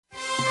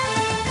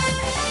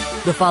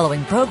The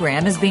following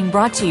program is being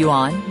brought to you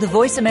on the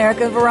Voice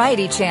America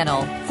Variety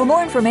Channel. For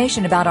more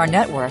information about our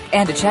network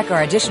and to check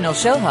our additional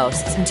show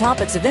hosts and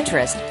topics of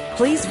interest,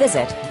 please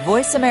visit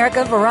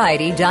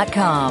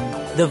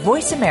voiceamericavariety.com. The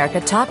Voice America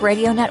Talk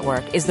Radio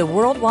Network is the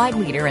worldwide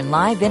leader in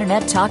live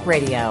Internet talk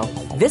radio.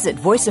 Visit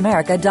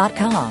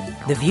voiceamerica.com.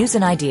 The views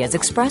and ideas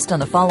expressed on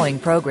the following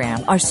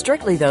program are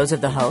strictly those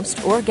of the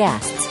host or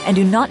guests and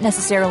do not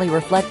necessarily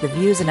reflect the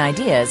views and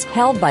ideas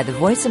held by the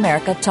Voice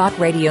America Talk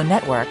Radio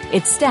Network,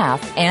 its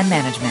staff, and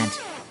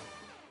management.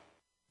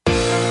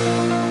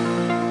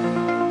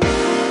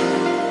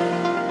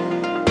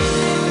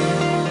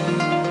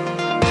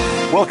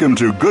 Welcome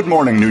to Good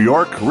Morning New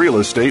York Real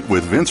Estate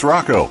with Vince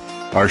Rocco.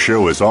 Our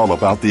show is all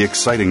about the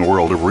exciting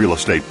world of real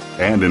estate,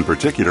 and in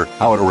particular,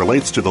 how it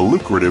relates to the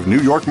lucrative New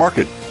York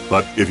market.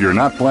 But if you're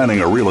not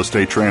planning a real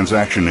estate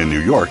transaction in New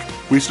York,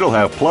 we still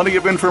have plenty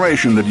of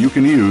information that you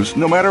can use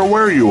no matter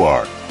where you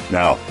are.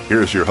 Now,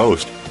 here's your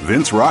host,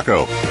 Vince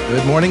Rocco.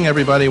 Good morning,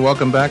 everybody.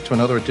 Welcome back to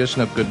another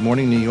edition of Good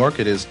Morning New York.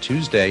 It is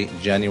Tuesday,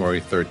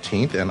 January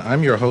 13th, and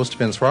I'm your host,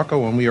 Vince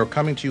Rocco, and we are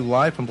coming to you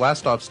live from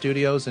Blastoff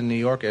Studios in New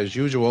York as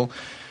usual.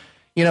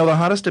 You know, the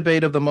hottest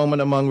debate of the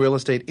moment among real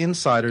estate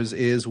insiders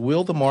is,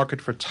 will the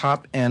market for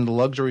top-end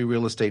luxury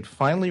real estate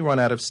finally run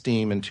out of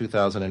steam in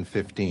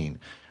 2015?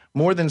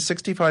 More than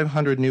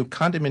 6,500 new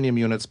condominium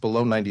units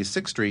below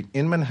 96th Street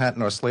in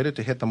Manhattan are slated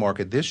to hit the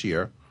market this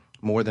year,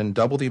 more than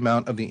double the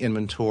amount of the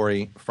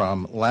inventory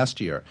from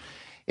last year.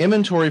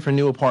 Inventory for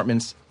new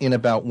apartments in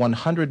about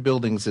 100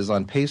 buildings is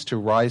on pace to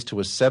rise to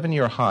a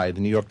 7-year high,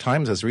 the New York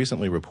Times has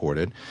recently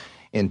reported.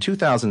 In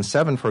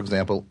 2007, for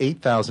example,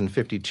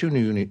 8,052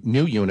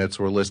 new units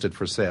were listed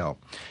for sale.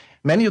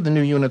 Many of the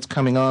new units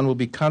coming on will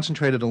be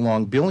concentrated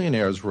along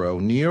Billionaires Row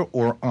near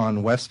or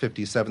on West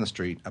 57th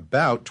Street.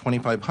 About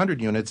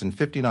 2,500 units in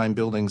 59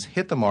 buildings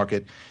hit the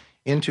market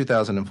in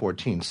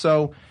 2014.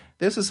 So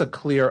this is a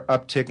clear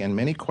uptick, and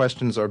many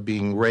questions are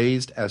being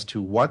raised as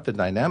to what the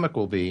dynamic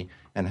will be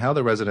and how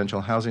the residential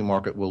housing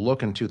market will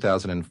look in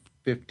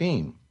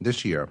 2015,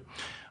 this year.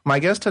 My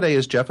guest today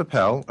is Jeff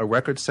Appel, a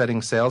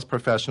record-setting sales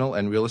professional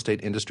and real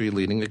estate industry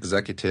leading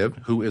executive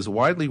who is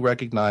widely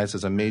recognized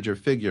as a major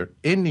figure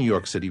in New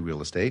York City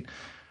real estate.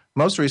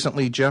 Most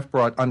recently, Jeff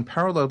brought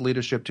unparalleled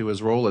leadership to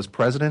his role as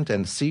president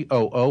and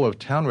COO of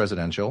Town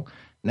Residential.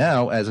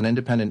 Now, as an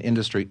independent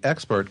industry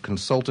expert,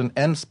 consultant,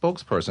 and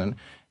spokesperson,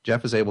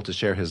 Jeff is able to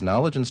share his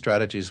knowledge and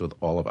strategies with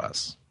all of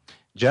us.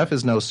 Jeff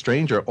is no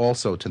stranger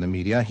also to the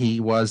media. He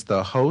was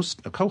the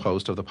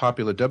co-host of the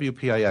popular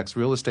WPIX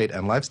real estate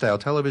and lifestyle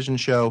television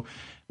show,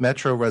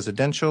 Metro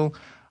Residential,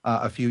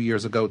 a few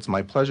years ago. It's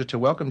my pleasure to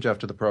welcome Jeff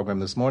to the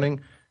program this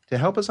morning to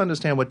help us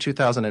understand what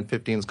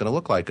 2015 is going to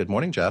look like. Good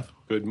morning, Jeff.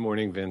 Good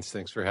morning, Vince.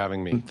 Thanks for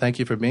having me. Thank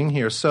you for being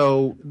here.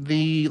 So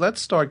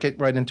let's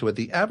get right into it.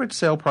 The average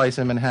sale price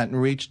in Manhattan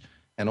reached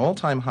an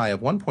all-time high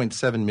of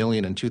 $1.7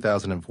 million in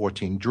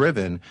 2014,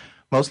 driven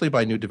mostly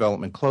by new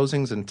development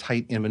closings and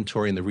tight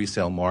inventory in the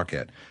resale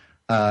market.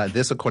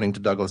 This according to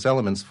Douglas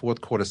Elliman's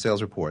fourth quarter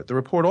sales report. The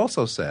report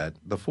also said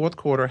the fourth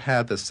quarter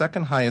had the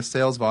second highest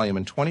sales volume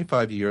in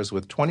 25 years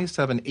with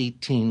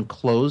 2718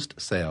 closed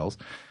sales.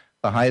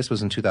 The highest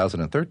was in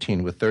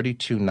 2013 with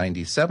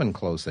 3297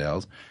 closed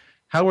sales.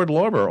 Howard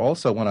Lorber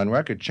also went on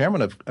record,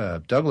 chairman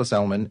of Douglas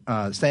Elliman,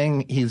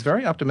 saying he's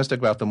very optimistic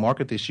about the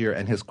market this year,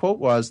 and his quote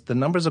was, the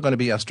numbers are going to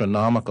be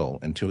astronomical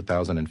in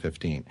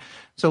 2015.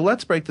 So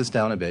let's break this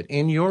down a bit.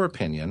 In your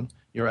opinion,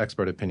 your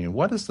expert opinion,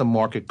 what is the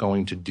market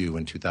going to do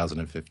in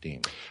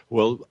 2015?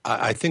 Well,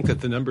 I think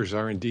that the numbers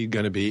are indeed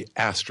going to be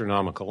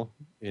astronomical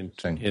in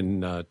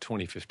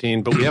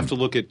 2015, but we have to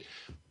look at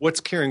what's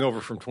carrying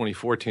over from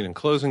 2014 and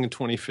closing in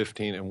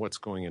 2015 and what's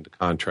going into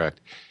contract.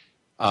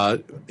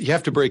 You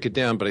have to break it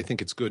down, but I think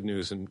it's good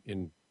news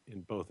in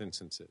both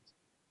instances.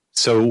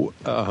 So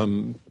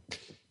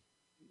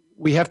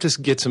we have to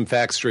get some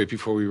facts straight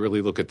before we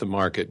really look at the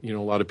market. You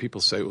know, a lot of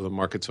people say, well, the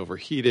market's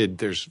overheated.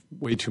 There's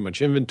way too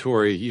much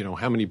inventory. You know,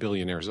 how many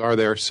billionaires are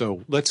there?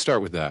 So let's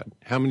start with that.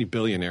 How many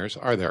billionaires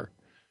are there?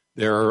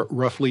 There are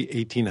roughly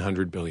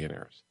 1,800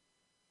 billionaires.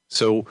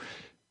 So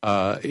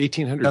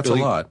 1,800 That's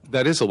billion, a lot.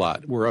 That is a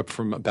lot. We're up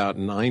from about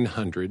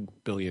 900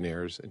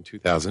 billionaires in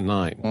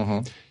 2009. Mm-hmm.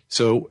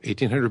 So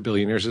 1,800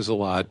 billionaires is a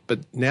lot. But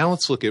now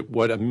let's look at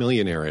what a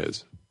millionaire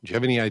is. Do you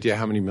have any idea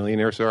how many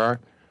millionaires there are?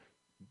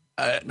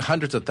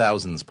 Hundreds of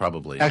thousands,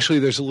 probably. Actually,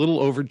 there's a little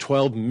over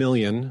 12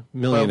 million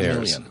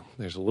millionaires. 12 million.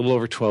 There's a little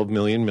over 12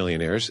 million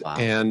millionaires. Wow.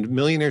 And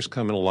millionaires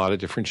come in a lot of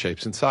different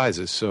shapes and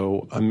sizes.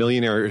 So a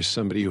millionaire is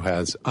somebody who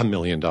has $1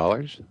 million,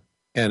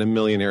 and a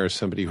millionaire is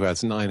somebody who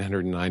has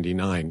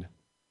 $999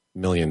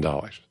 million.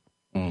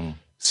 Mm.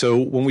 So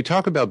when we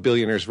talk about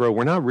Billionaires Row,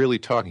 we're not really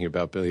talking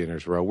about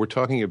Billionaires Row. We're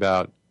talking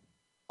about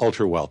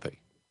ultra-wealthy.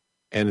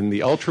 And in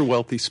the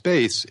ultra-wealthy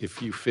space,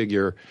 if you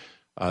figure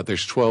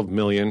there's 12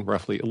 million,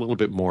 roughly a little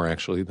bit more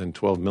actually than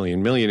 12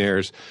 million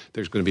millionaires,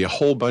 there's going to be a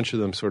whole bunch of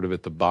them sort of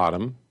at the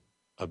bottom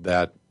of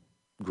that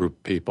group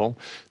of people.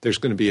 There's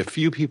going to be a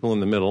few people in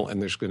the middle,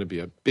 and there's going to be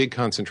a big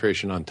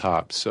concentration on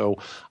top. So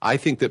I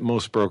think that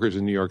most brokers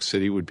in New York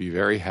City would be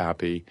very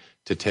happy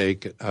to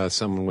take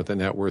someone with a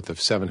net worth of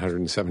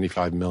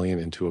 $775 million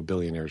into a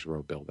billionaire's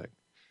row building.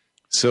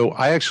 So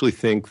I actually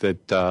think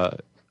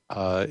that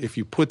if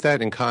you put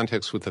that in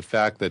context with the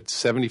fact that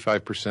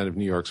 75% of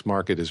New York's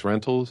market is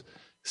rentals,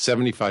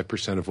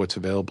 75% of what's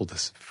available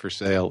for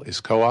sale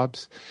is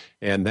co-ops,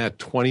 and that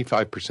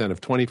 25% of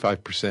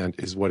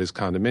 25% is what is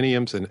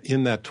condominiums. And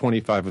in that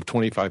 25 of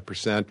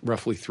 25%,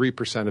 roughly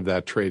 3% of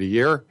that trade a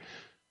year.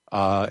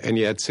 And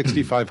you add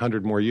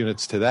 6,500 more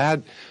units to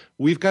that.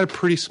 We've got a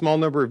pretty small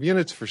number of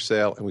units for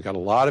sale, and we've got a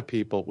lot of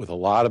people with a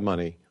lot of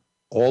money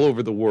all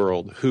over the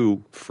world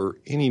who, for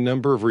any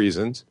number of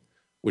reasons,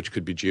 which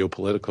could be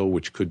geopolitical,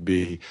 which could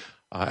be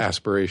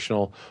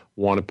aspirational,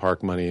 want to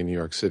park money in New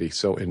York City.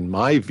 So in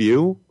my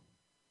view,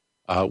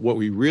 what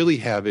we really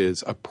have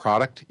is a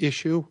product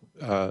issue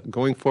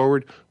going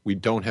forward. We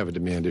don't have a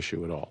demand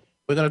issue at all.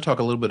 We're going to talk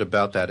a little bit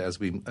about that as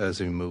we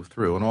move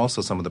through, and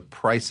also some of the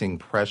pricing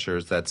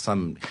pressures that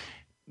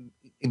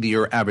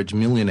your average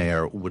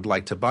millionaire would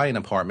like to buy an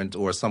apartment,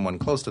 or someone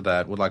close to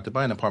that would like to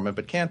buy an apartment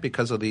but can't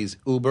because of these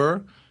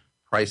Uber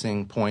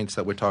pricing points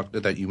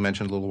that you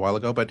mentioned a little while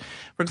ago. But,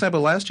 for example,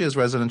 last year's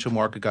residential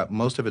market got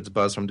most of its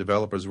buzz from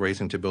developers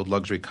racing to build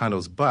luxury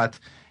condos, but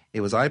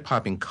it was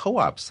eye-popping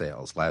co-op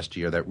sales last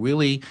year that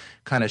really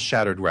kind of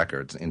shattered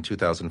records in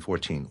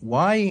 2014.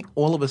 Why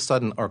all of a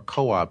sudden are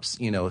co-ops,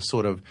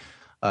 sort of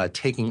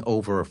taking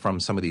over from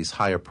some of these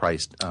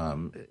higher-priced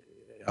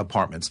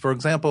apartments? For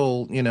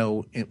example, in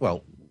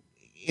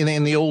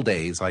the old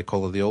days, I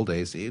call it the old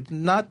days, it's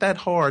not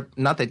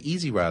that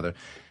easy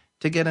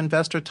to get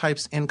investor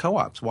types in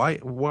co-ops. Why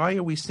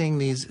are we seeing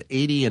these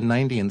 $80 and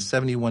 $90 and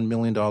 $71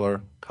 million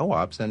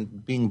co-ops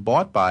and being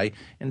bought by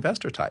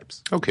investor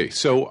types? Okay,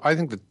 so I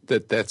think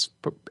that's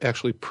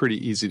actually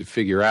pretty easy to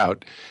figure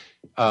out.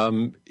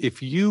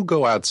 If you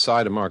go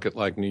outside a market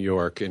like New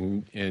York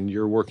and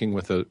you're working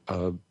with a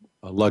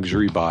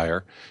luxury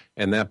buyer,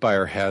 and that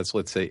buyer has,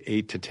 let's say,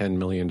 $8 to $10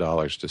 million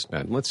to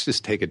spend. Let's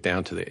just take it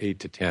down to the 8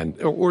 to 10,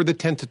 or the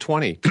 10 to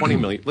 20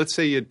 million. Let's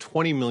say you had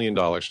 $20 million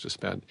to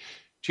spend.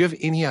 Do you have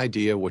any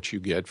idea what you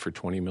get for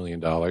 $20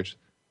 million?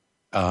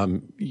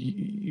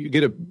 You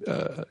get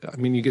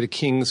a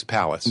king's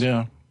palace,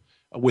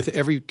 with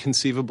every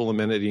conceivable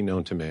amenity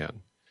known to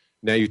man.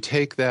 Now you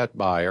take that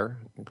buyer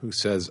who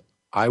says,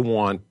 I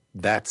want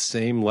that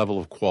same level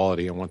of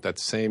quality, I want that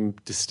same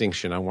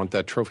distinction, I want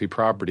that trophy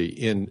property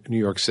in New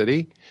York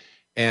City,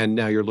 and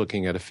now you're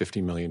looking at a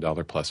 $50 million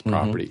plus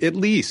property, at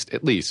least.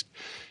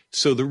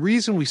 So the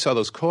reason we saw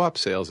those co-op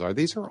sales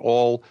these are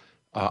all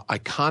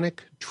iconic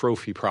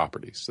trophy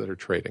properties that are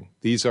trading.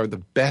 These are the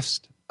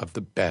best of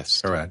the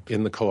best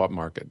in the co-op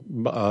market,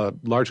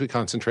 largely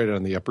concentrated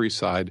on the Upper East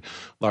Side,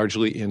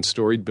 largely in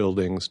storied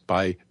buildings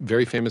by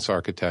very famous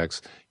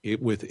architects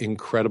with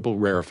incredible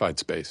rarefied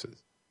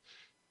spaces.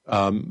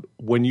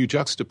 When you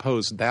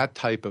juxtapose that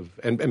type of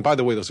 – and by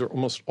the way, those are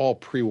almost all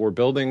pre-war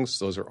buildings.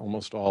 Those are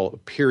almost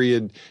all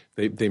period.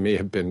 They may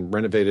have been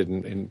renovated,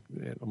 and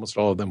almost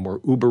all of them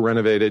were Uber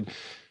renovated.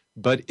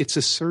 But it's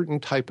a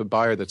certain type of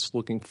buyer that's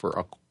looking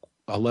for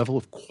a level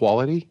of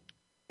quality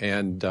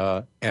and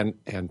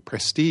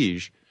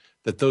prestige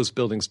that those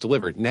buildings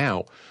delivered.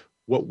 Now,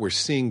 what we're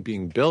seeing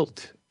being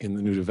built in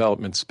the new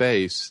development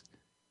space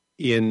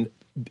in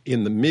the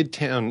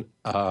Midtown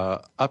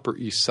Upper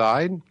East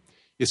Side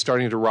is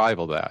starting to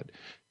rival that.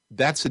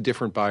 That's a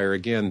different buyer,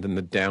 again, than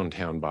the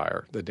downtown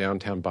buyer. The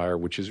downtown buyer,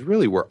 which is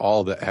really where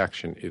all the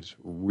action is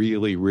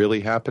really, really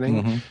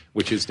happening,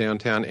 which is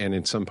downtown and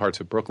in some parts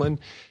of Brooklyn.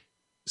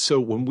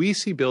 So when we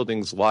see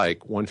buildings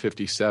like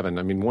 157,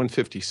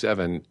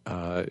 157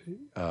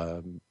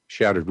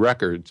 shattered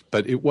records,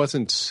 but it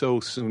wasn't so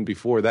soon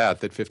before that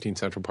 15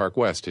 Central Park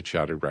West had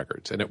shattered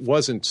records. And it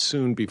wasn't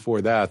soon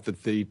before that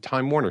the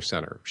Time Warner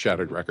Center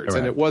shattered records. Right.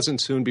 And it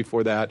wasn't soon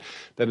before that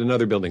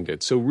another building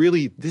did. So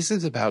really, this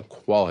is about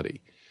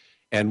quality.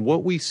 And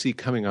what we see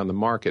coming on the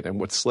market and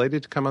what's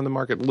slated to come on the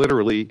market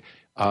literally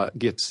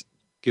gives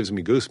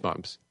me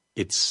goosebumps.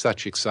 It's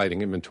such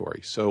exciting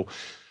inventory. So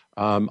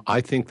I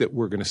think that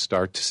we're going to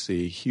start to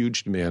see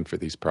huge demand for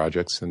these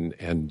projects, and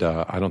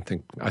I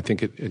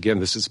think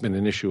this has been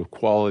an issue of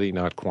quality,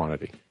 not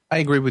quantity. I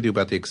agree with you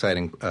about the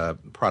exciting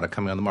product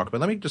coming on the market,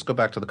 but let me just go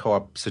back to the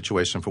co-op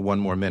situation for one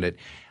more minute.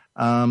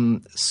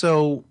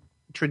 So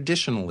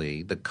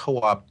traditionally, the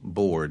co-op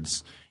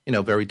boards,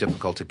 very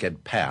difficult to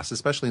get past,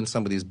 especially in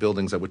some of these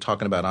buildings that we're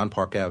talking about on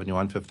Park Avenue,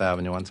 on Fifth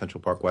Avenue, on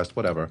Central Park West,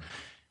 whatever.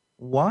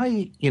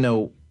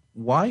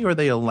 Why are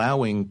they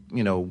allowing,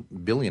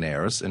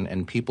 billionaires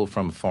and people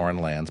from foreign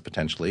lands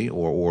potentially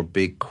or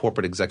big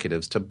corporate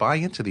executives to buy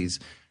into these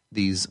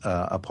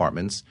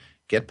apartments,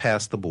 get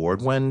past the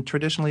board, when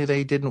traditionally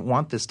they didn't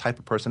want this type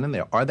of person in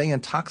there? Are they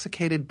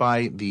intoxicated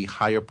by the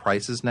higher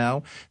prices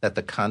now that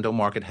the condo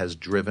market has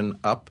driven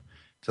up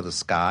to the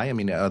sky? I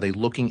mean, are they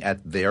looking at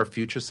their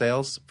future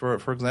sales,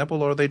 for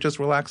example, or are they just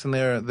relaxing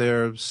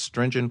their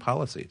stringent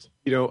policies?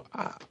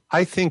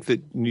 I think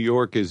that New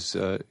York is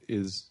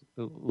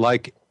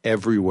like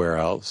everywhere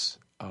else.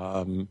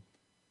 The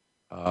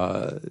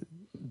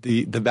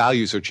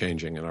values are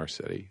changing in our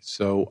city.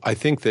 So I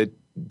think that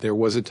there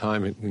was a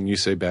time, when you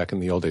say back in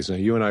the old days, now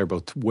you and I are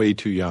both way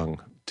too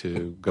young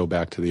to go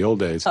back to the old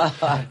days,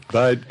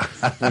 but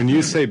when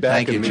you say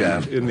back in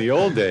the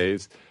old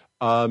days,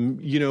 I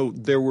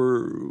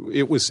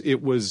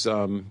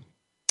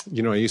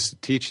used to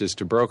teach this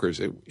to brokers.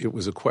 It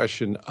was a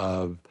question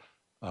of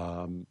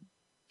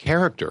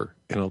character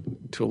to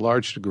a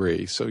large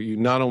degree. So you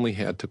not only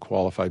had to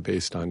qualify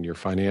based on your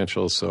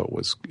financials, so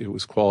it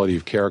was quality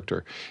of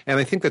character. And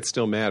I think that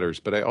still matters.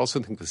 But I also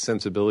think the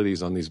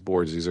sensibilities on these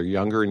boards, these are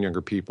younger and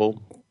younger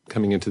people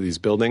coming into these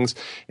buildings.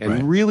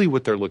 And really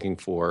what they're looking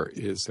for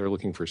is they're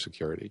looking for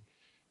security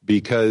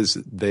because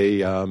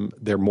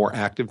they're more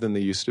active than they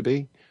used to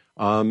be.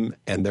 And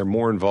they're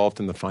more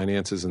involved in the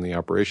finances and the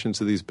operations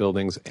of these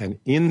buildings. And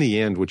in the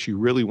end, what you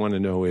really want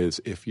to know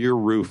is if your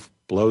roof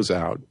blows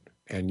out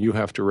and you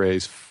have to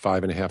raise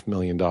 $5.5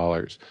 million,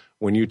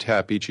 when you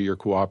tap each of your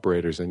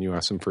cooperators and you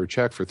ask them for a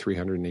check for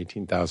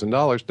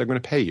 $318,000, they're going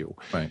to pay you.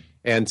 Right.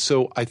 And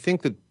so I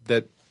think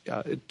that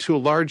to a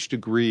large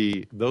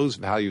degree, those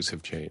values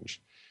have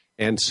changed.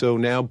 And so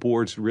now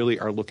boards really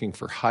are looking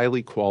for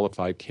highly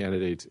qualified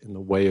candidates in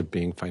the way of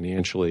being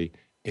financially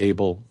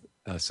able,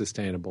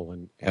 sustainable,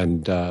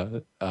 and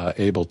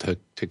able to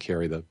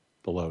carry the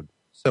load.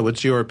 So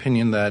it's your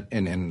opinion that,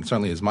 and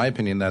certainly is my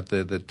opinion, that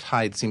the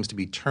tide seems to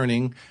be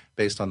turning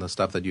based on the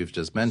stuff that you've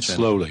just mentioned.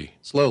 Slowly.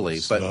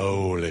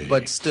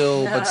 But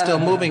still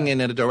moving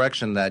in a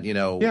direction that,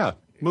 Yeah,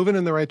 moving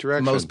in the right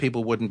direction. Most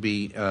people wouldn't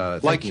be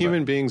like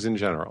human beings in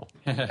general.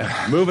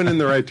 Moving in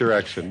the right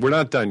direction. We're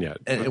not done yet.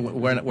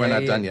 We're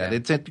not done yet.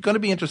 It's going to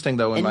be interesting,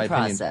 though, in my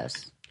opinion,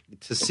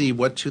 to see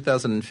what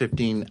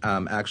 2015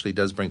 actually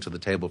does bring to the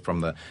table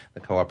from the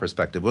co-op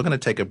perspective. We're going to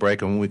take a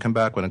break, and when we come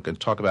back, we're going to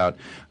talk about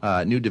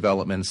new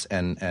developments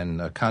and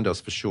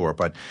condos for sure.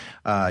 But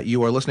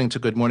you are listening to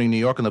Good Morning New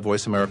York on the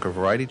Voice America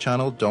Variety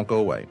Channel. Don't go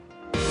away.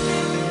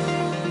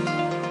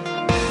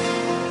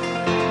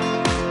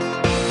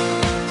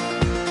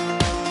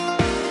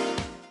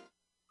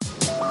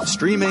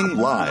 Streaming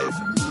live,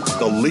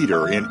 the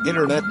leader in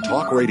Internet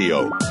talk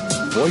radio,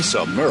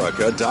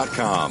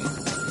 VoiceAmerica.com.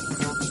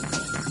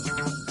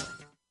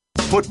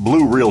 Put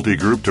Blue Realty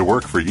Group to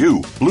work for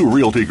you. Blue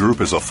Realty Group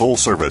is a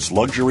full-service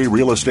luxury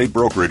real estate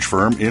brokerage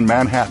firm in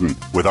Manhattan.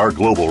 With our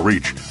global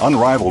reach,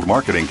 unrivaled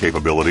marketing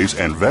capabilities,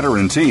 and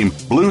veteran team,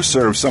 Blue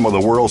serves some of the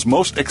world's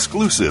most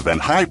exclusive and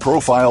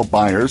high-profile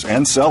buyers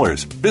and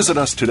sellers. Visit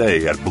us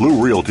today at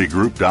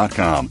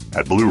BlueRealtyGroup.com.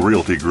 At Blue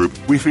Realty Group,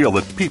 we feel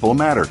that people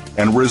matter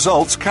and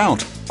results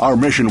count. Our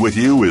mission with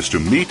you is to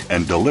meet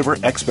and deliver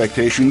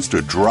expectations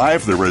to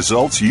drive the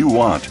results you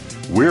want.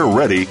 We're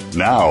ready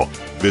now.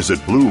 Visit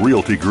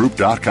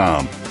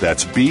BlueRealtyGroup.com.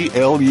 That's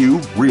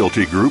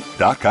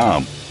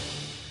BLURealtyGroup.com.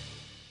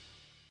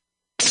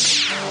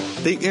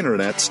 The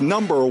Internet's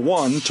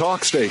 #1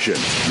 talk station.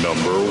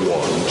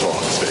 #1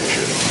 talk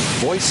station.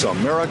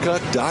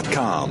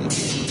 VoiceAmerica.com.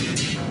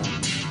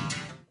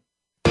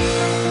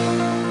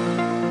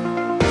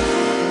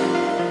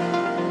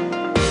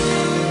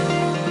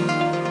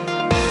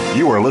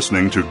 You are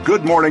listening to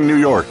Good Morning New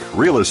York,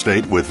 Real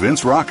Estate with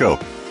Vince Rocco.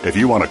 If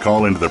you want to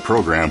call into the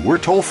program, we're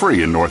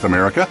toll-free in North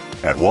America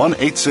at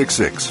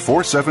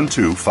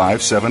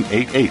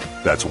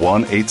 1-866-472-5788. That's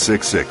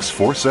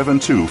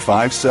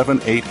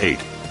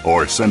 1-866-472-5788.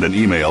 Or send an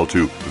email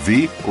to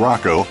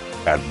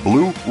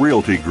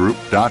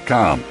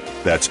vrocco@BlueRealtyGroup.com.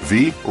 That's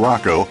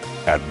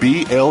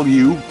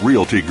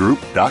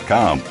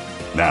vrocco@BLURealtyGroup.com.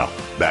 Now,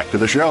 back to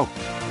the show. All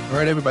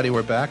right, everybody,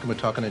 we're back, and we're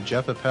talking to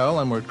Jeff Appel,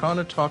 and we're going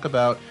to talk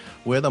about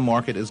where the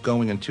market is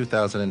going in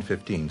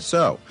 2015.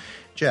 So,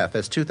 Jeff,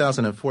 as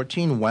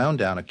 2014 wound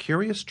down, a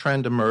curious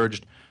trend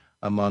emerged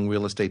among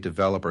real estate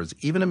developers.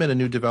 Even amid a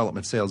new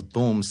development sales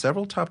boom,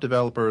 several top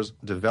developers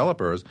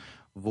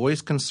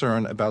voiced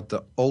concern about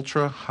the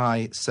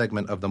ultra-high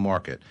segment of the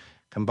market.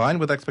 Combined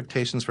with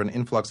expectations for an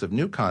influx of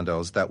new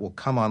condos that will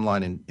come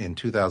online in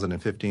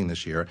 2015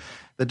 this year,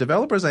 the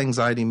developers'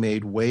 anxiety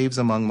made waves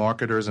among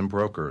marketers and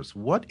brokers.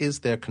 What is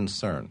their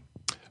concern?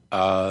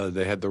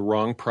 They had the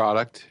wrong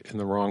product in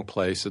the wrong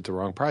place at the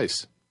wrong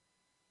price.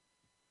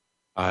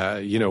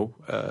 There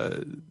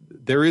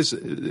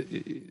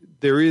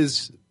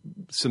is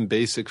some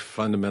basic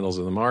fundamentals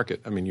of the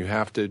market. I mean, you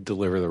have to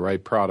deliver the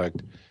right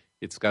product.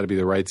 It's got to be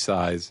the right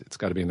size. It's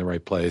got to be in the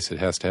right place. It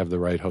has to have the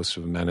right host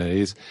of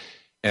amenities,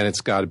 and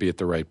it's got to be at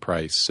the right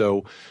price.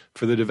 So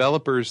for the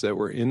developers that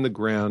were in the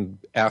ground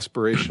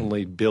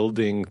aspirationally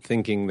building,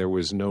 thinking there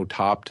was no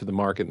top to the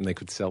market and they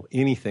could sell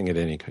anything at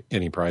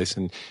any price.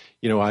 And,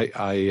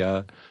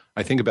 I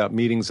think about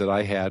meetings that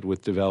I had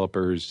with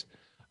developers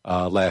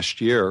last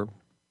year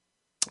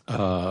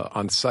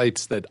on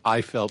sites that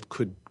I felt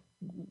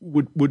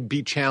would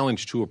be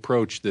challenged to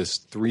approach this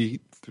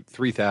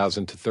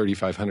 $3,000 to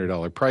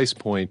 $3,500 price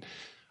point.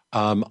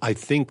 I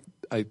think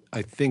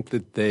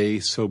that they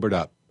sobered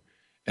up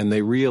and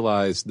they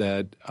realized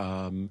that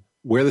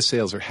where the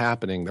sales are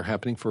happening, they're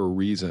happening for a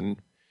reason.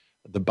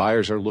 The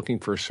buyers are looking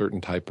for a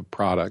certain type of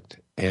product,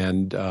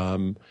 and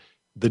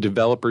the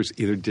developers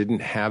either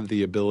didn't have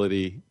the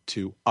ability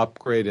to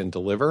upgrade and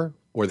deliver,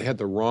 or they had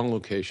the wrong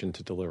location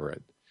to deliver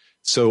it.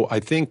 So I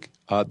think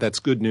that's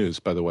good news,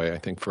 by the way, I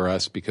think for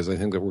us, because I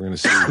think that we're going to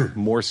see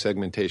more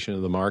segmentation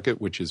of the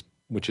market, which is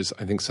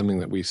I think something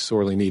that we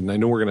sorely need. And I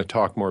know we're going to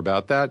talk more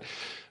about that,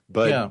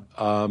 but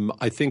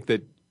I think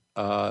that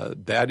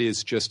that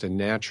is just a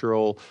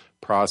natural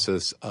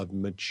process of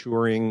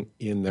maturing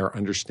in their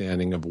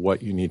understanding of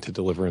what you need to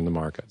deliver in the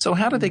market. So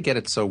how did they get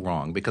it so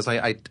wrong? Because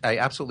I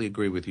absolutely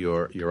agree with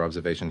your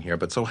observation here.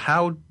 But so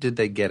how did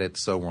they get it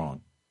so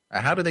wrong?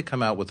 How did they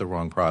come out with the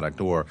wrong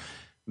product, or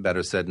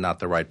better said, not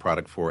the right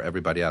product for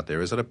everybody out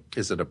there? Is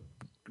it a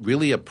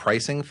really a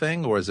pricing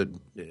thing, or is it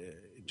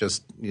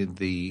just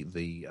the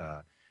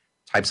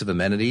types of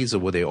amenities, or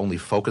were they only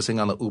focusing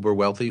on the uber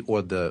wealthy,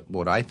 or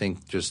what I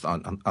think just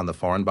on the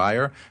foreign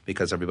buyer,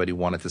 because everybody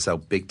wanted to sell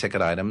big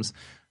ticket items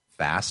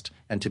fast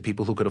and to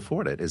people who could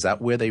afford it? Is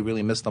that where they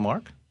really missed the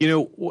mark?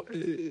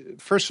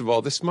 First of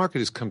all, this market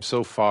has come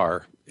so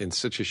far in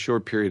such a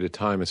short period of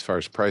time as far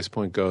as price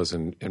point goes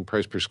and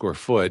price per square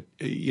foot.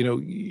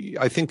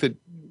 I think that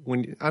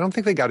I don't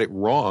think they got it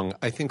wrong.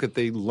 I think that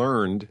they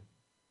learned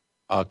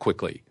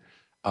quickly.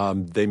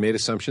 They made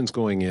assumptions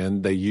going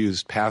in. They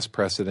used past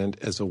precedent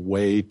as a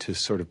way to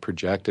sort of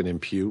project and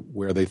impute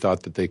where they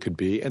thought that they could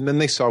be. And then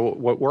they saw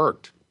what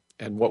worked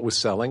and what was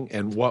selling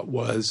and what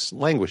was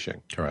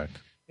languishing. Correct.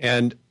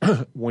 And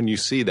when you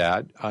see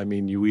that, I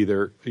mean,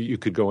 you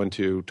could go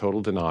into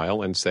total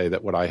denial and say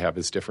that what I have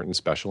is different and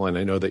special. And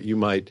I know that you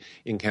might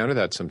encounter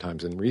that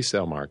sometimes in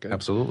resale market.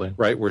 Absolutely.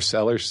 Right, where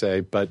sellers say,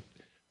 but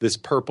this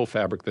purple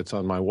fabric that's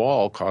on my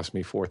wall cost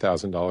me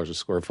 $4,000 a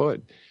square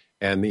foot.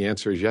 And the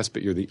answer is yes,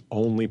 but you're the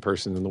only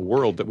person in the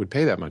world that would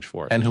pay that much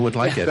for it. And who would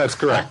like it. That's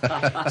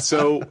correct.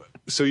 So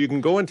you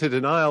can go into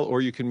denial or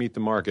you can meet the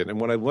market.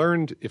 And what I've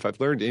learned, if I've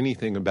learned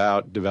anything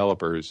about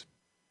developers,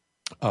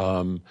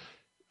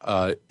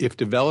 if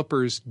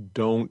developers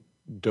don't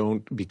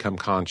become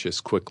conscious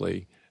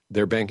quickly,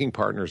 their banking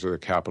partners or their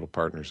capital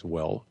partners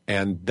will.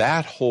 And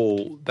that's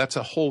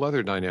a whole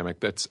other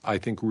dynamic that's, I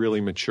think,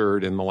 really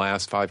matured in the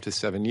last 5 to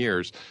 7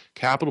 years.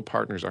 Capital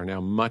partners are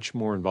now much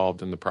more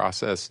involved in the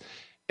process.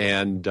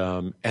 And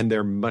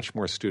they're much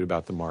more astute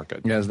about the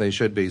market. As they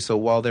should be. So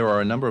while there are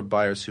a number of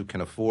buyers who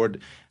can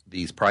afford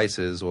these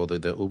prices or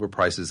the Uber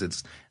prices,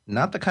 it's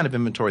not the kind of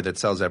inventory that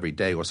sells every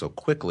day or so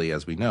quickly,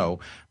 as we know.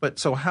 But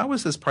so how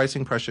is this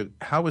pricing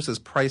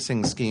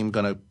scheme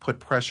going to put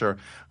pressure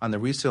on the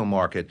resale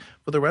market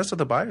for the rest of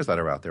the buyers that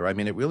are out there? I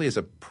mean, it really is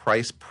a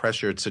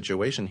price-pressured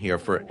situation here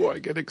for I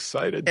get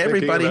excited.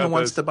 Everybody who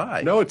wants to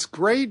buy. No, it's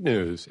great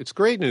news. It's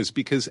great news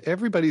because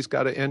everybody's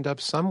got to end up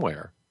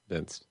somewhere,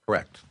 Vince.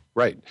 Correct.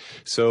 Right.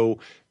 So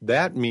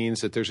that means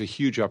that there's a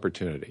huge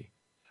opportunity.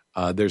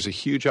 There's a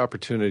huge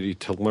opportunity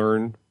to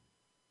learn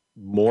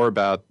more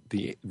about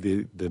the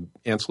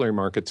ancillary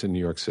markets in New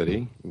York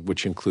City,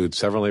 which include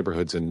several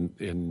neighborhoods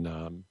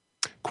in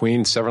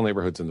Queens, several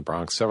neighborhoods in the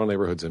Bronx, several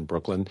neighborhoods in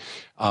Brooklyn.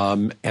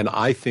 And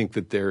I think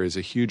that there is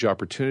a huge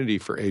opportunity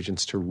for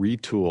agents to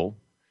retool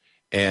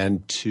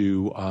and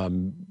to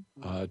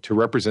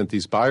represent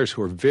these buyers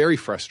who are very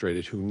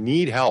frustrated, who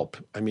need help.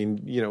 I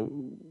mean,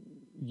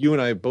 you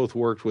and I have both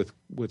worked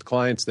with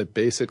clients that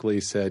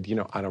basically said,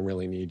 I don't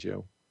really need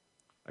you.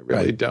 I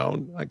really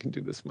don't. I can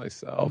do this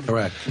myself.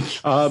 Correct.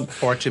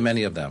 Far too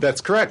many of them. That's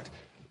correct.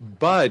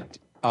 But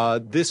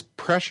this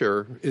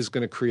pressure is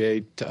going to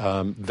create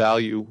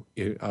value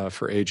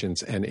for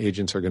agents, and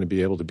agents are going to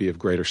be able to be of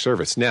greater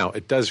service. Now,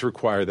 it does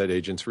require that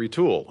agents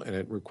retool, and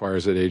it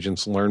requires that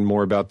agents learn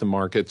more about the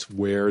markets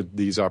where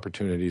these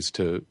opportunities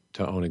to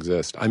own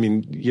exist. I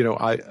mean,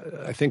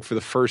 I think for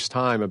the first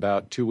time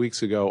about 2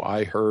 weeks ago,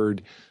 I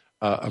heard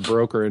a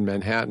broker in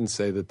Manhattan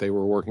say that they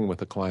were working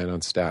with a client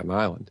on Staten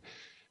Island.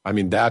 I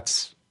mean,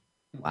 that's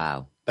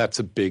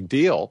a big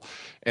deal.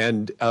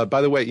 And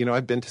by the way,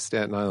 I've been to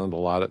Staten Island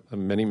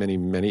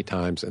many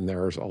times, and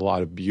there's a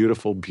lot of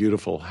beautiful,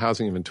 beautiful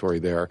housing inventory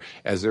there,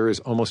 as there is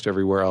almost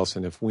everywhere else.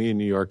 And if we in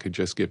New York could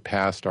just get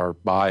past our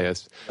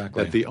bias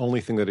that the only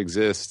thing that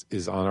exists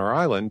is on our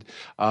island,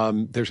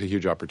 there's a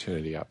huge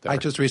opportunity out there. I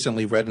just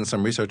recently read in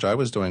some research I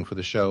was doing for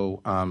the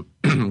show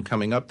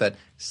coming up that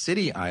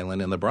City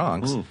Island in the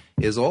Bronx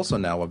is also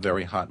now a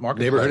very hot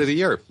market. Neighborhood of the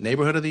year.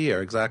 Neighborhood of the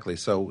year, exactly.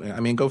 So, I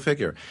mean, go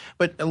figure.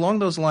 But along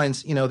those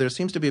lines, there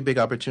seems to be a big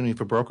opportunity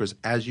for brokers,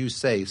 as you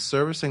say,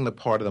 servicing the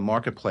part of the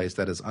marketplace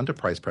that is under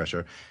price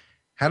pressure.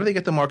 How do they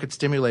get the market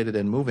stimulated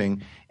and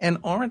moving? And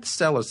aren't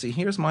sellers – see,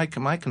 here's my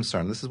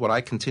concern. This is what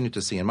I continue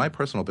to see in my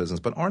personal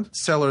business. But aren't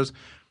sellers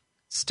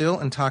still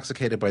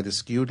intoxicated by the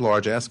skewed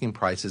large asking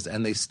prices,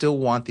 and they still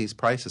want these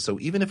prices? So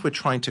even if we're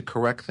trying to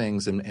correct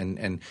things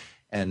and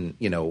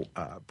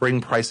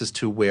bring prices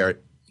to where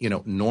 –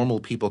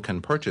 normal people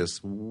can purchase,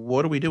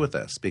 what do we do with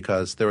this?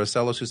 Because there are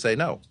sellers who say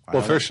no.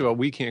 Well, first of all,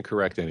 we can't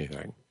correct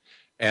anything.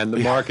 And the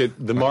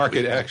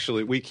market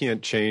actually, we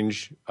can't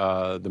change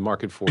the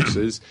market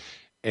forces.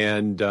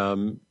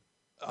 And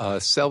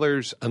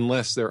sellers,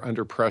 unless they're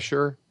under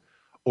pressure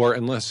or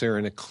unless they're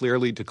in a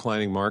clearly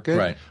declining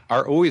market,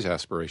 are always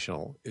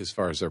aspirational as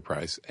far as their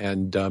price.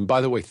 And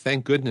by the way,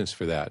 thank goodness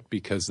for that,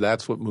 because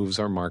that's what moves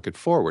our market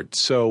forward.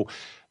 So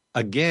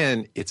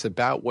again, it's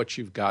about what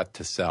you've got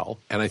to sell.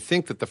 And I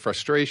think that the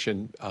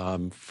frustration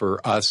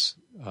for us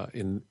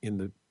in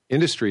the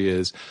industry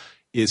is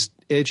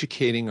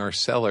educating our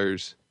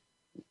sellers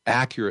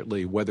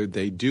accurately whether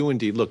they do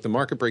indeed. Look, the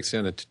market breaks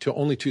down into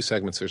only two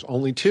segments. There's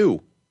only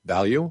two: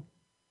 value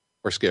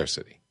or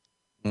scarcity.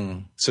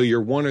 So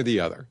you're one or the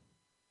other.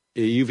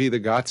 You've either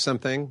got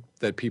something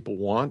that people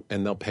want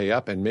and they'll pay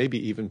up and maybe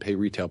even pay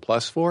retail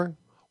plus for,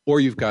 or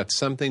you've got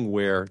something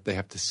where they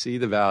have to see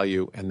the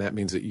value, and that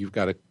means that you've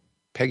got to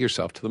peg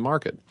yourself to the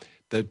market.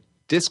 The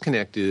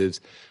disconnect is,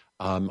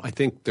 I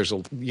think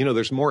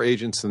there's more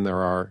agents than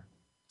there are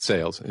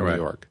sales in New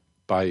York.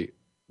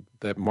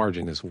 That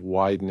margin is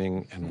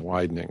widening and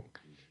widening.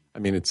 I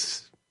mean,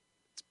 it's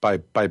by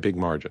a big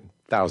margin,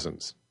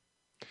 thousands.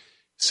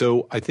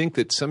 So I think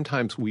that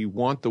sometimes we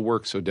want the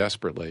work so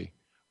desperately,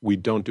 we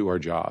don't do our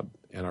job.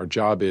 And our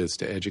job is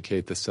to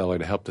educate the seller,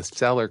 to help the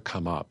seller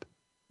come up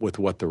with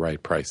what the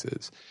right price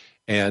is.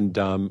 And,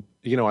 I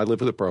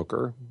live with a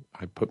broker.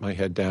 I put my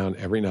head down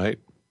every night.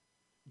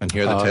 And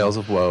hear the tales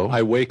of woe.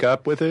 I wake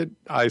up with it.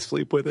 I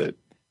sleep with it.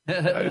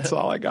 It's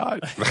all I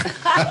got.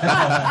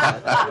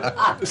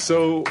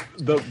 So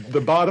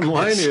the bottom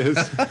line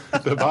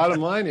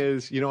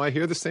is, I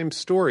hear the same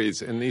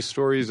stories, and these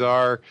stories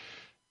are,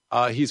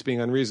 he's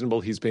being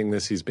unreasonable, he's being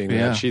this, he's being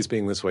that, she's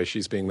being this way,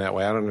 she's being that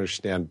way. I don't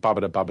understand,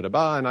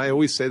 ba-ba-da-ba-ba-da-ba. And I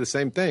always say the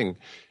same thing.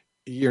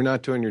 You're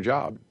not doing your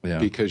job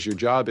because your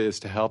job is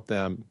to help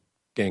them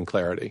gain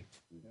clarity.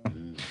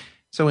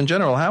 So in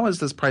general, how has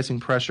this pricing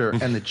pressure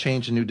and the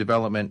change in new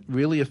development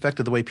really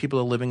affected the way people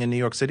are living in New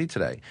York City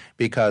today?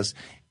 Because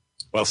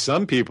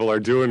some people are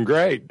doing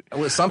great.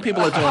 Well, some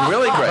people are doing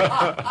really great.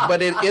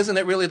 But isn't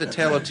it really the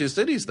tale of two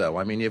cities, though?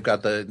 I mean, you've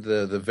got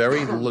the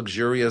very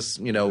luxurious,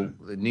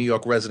 New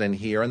York resident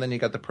here, and then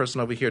you've got the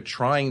person over here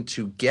trying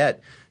to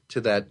get to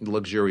that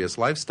luxurious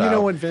lifestyle. You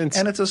know what, Vince?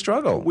 And it's a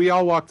struggle. We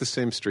all walk the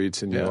same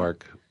streets in New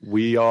York.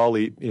 We all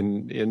eat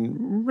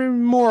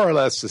in more or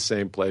less the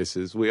same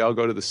places. We all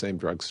go to the same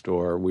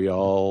drugstore. We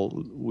all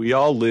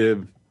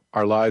live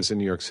our lives in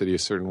New York City a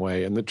certain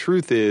way. And the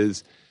truth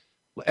is,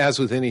 as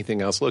with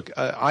anything else, look,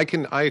 I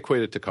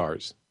equate it to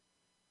cars.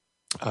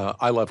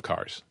 I love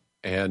cars.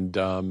 And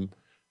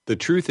the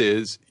truth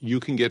is,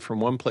 you can get from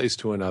one place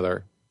to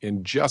another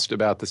in just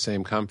about the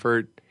same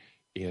comfort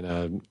in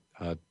a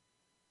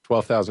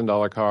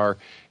 $12,000 car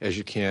as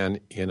you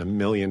can in $1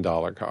 million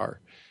car.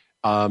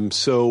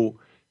 So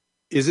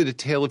is it a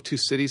tale of two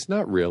cities?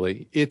 Not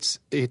really. It's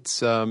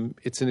an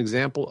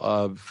example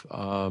of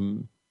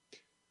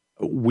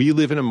we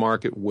live in a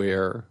market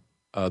where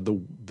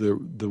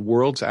the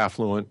world's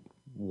affluent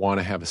want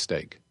to have a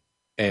stake.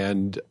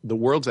 And the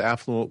world's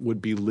affluent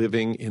would be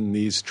living in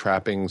these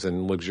trappings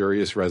and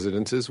luxurious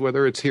residences,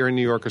 whether it's here in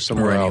New York or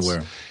somewhere else.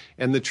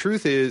 And the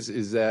truth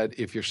is that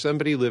if you're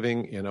somebody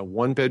living in a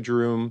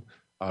one-bedroom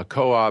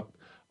co-op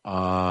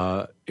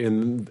on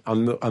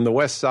the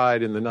West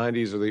Side in the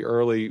 90s or the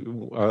early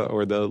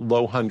or the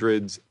low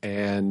hundreds,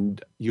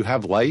 and you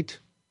have light,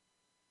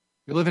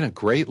 you're living a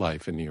great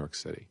life in New York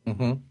City.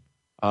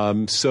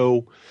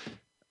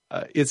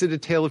 Is it a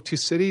tale of two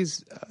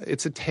cities?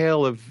 It's a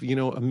tale of,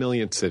 a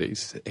million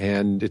cities,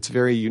 and it's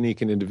very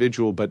unique and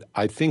individual. But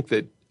I think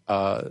that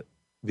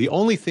the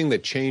only thing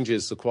that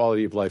changes the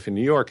quality of life in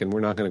New York, and we're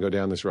not going to go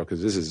down this road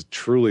because this is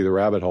truly the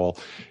rabbit hole,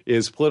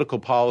 is political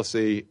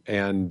policy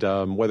and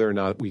whether or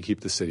not we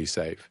keep the city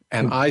safe.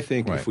 And I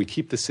think if we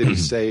keep the city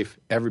safe,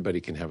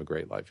 everybody can have a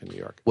great life in New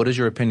York. What is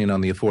your opinion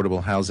on the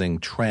affordable housing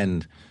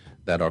trend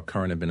that our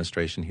current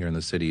administration here in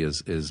the city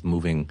is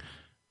moving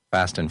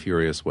fast and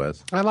furious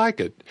with? I like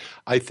it.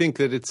 I think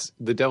that it's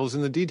the devil's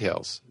in the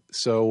details.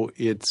 So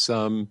it's,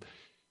 the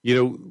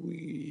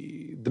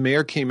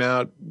mayor came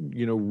out,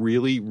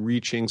 really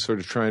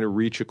trying to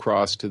reach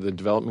across to the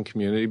development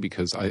community,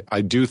 because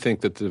I do think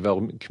that the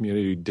development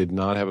community did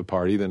not have a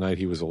party the night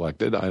he was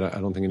elected. I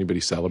don't think anybody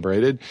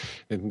celebrated,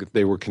 and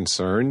they were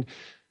concerned.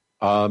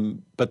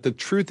 But the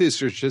truth is,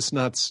 there's just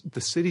not –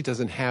 the city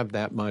doesn't have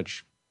that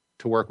much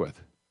to work with.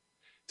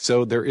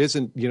 So there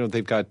isn't,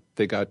 they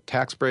got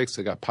tax breaks,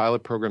 they got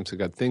pilot programs, they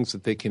got things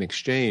that they can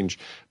exchange.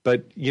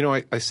 But,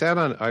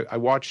 I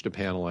watched a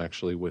panel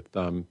actually with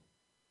Don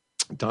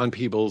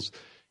Peebles.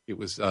 It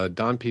was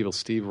Don Peebles,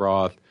 Steve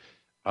Roth,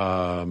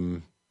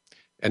 and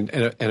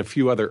a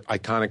few other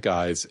iconic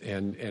guys.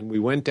 And we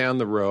went down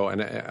the row,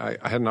 and I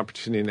had an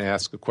opportunity to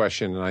ask a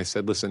question. And I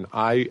said, listen,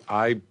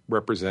 I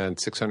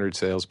represent 600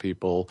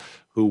 salespeople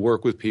who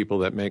work with people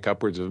that make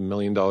upwards of $1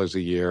 million a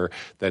year,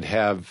 that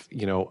have,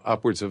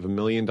 upwards of $1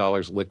 million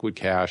liquid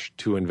cash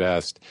to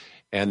invest,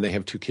 and they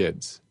have 2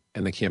 kids,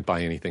 and they can't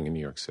buy anything in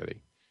New York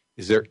City.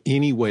 Is there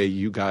any way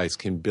you guys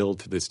can build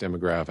to this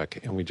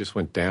demographic? And we just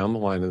went down the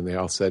line, and they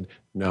all said,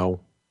 no,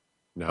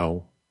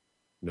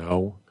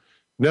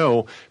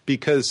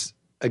 because,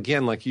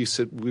 again, like you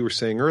said, we were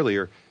saying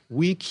earlier,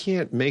 we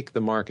can't make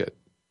the market.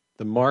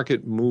 The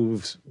market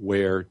moves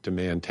where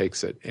demand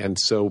takes it. And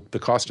so the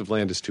cost of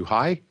land is too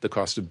high. The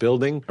cost of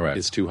building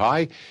is too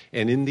high.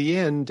 And in the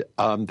end,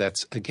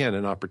 that's, again,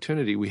 an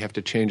opportunity. We have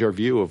to change our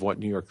view of what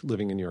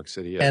living in New York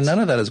City is. And none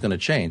of that is going to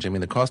change. I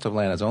mean, the cost of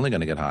land is only going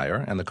to get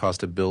higher, and the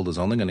cost of build is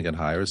only going to get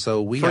higher. So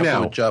we have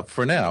to adjust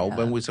for now.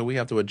 Yeah. So we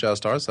have to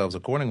adjust ourselves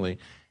accordingly.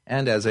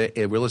 And as a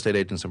real estate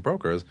agents and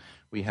brokers,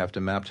 we have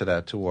to map to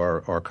that to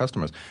our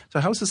customers.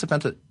 So how has this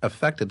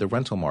affected the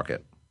rental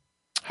market?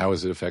 How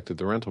has it affected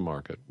the rental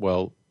market?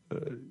 Well,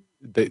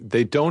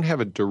 they don't have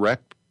a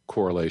direct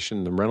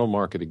correlation. The rental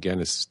market,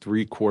 again, is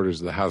 3/4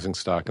 of the housing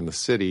stock in the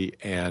city,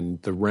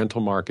 and the rental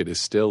market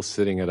is still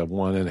sitting at a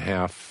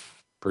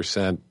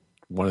 1.5%,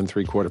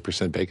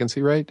 1.75%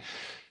 vacancy rate.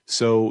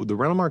 So the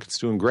rental market's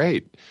doing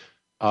great.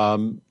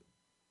 Again,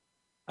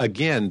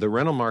 the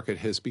rental market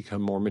has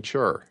become more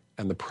mature,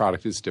 and the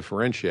product is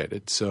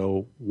differentiated.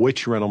 So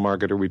which rental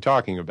market are we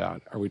talking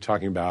about? Are we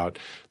talking about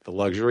the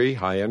luxury,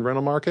 high-end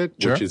rental market,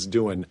 which is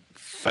doing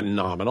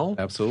phenomenal?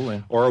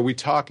 Absolutely. Or are we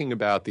talking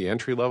about the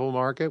entry-level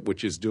market,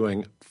 which is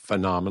doing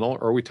phenomenal?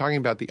 Or are we talking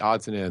about the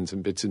odds and ends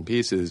and bits and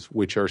pieces,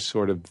 which are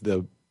sort of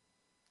the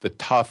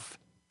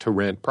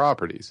tough-to-rent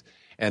properties?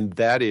 And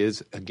that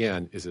is,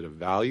 again, is it a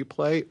value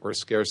play or a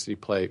scarcity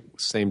play?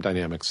 Same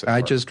dynamics.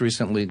 I just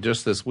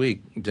this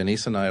week,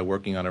 Denise and I are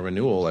working on a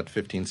renewal at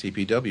 15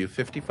 CPW,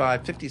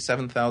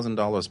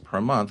 $57,000 per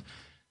month,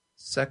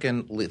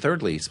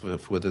 third lease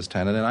with this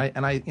tenant.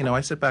 And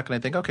I sit back and I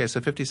think, okay,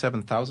 so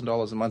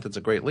 $57,000 a month, it's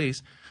a great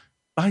lease.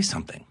 Buy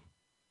something.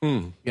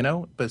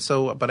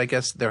 But I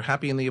guess they're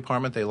happy in the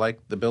apartment. They like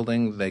the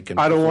building. They can.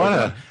 I don't want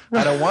to.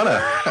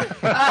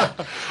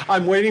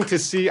 I'm waiting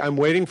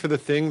for the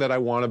thing that I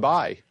want to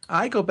buy.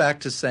 I go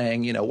back to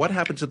saying, what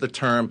happened to the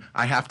term,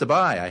 I have to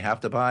buy, I have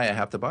to buy, I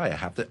have to buy. I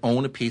have to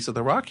own a piece of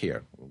the rock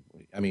here.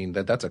 I mean,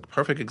 that's a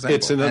perfect example.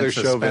 It's another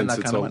show, Vince.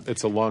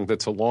 That's a long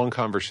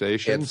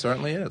conversation. It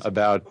certainly is.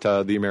 About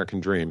the American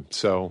dream.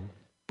 So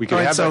we can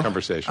have that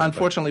conversation.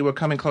 Unfortunately, we're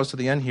coming close to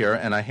the end here,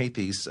 and I hate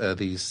these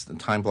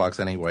time blocks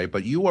anyway.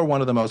 But you are one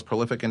of the most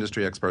prolific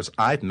industry experts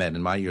I've met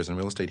in my years in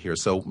real estate here.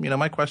 So,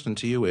 my question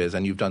to you is,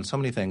 and you've done so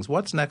many things,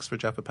 what's next for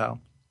Jeff Appel?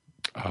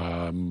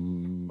 I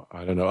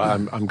don't know.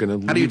 I'm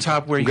going to. How do you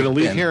top where you've been? I'm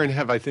going to leave here and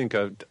have, I think,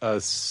 a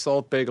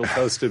salt bagel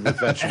toasted with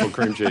vegetable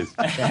cream cheese.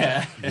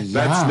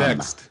 That's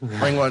next.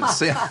 Bring one.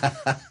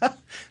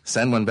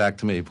 Send one back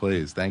to me,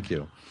 please. Thank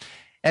you.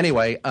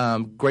 Anyway,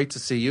 great to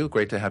see you.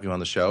 Great to have you on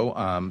the show.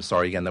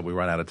 Sorry again that we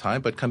run out of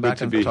time, but come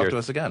back and talk to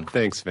us again.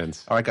 Thanks,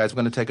 Vince. All right, guys,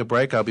 we're going to take a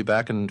break. I'll be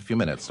back in a few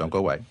minutes. Don't go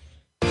away.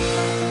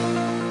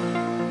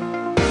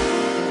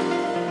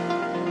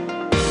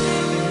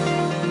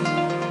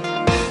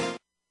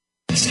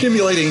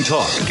 Stimulating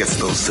talk gets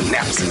those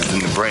synapses in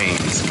the brain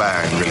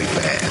firing really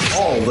fast.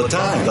 All the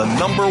time. The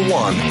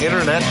 #1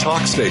 internet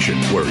talk station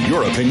where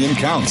your opinion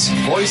counts.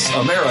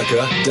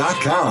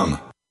 VoiceAmerica.com.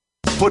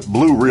 Put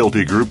Blue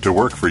Realty Group to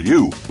work for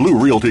you. Blue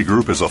Realty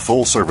Group is a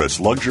full-service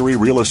luxury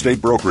real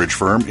estate brokerage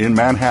firm in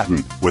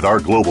Manhattan. With our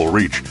global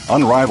reach,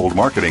 unrivaled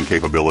marketing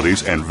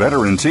capabilities, and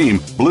veteran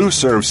team, Blue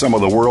serves some of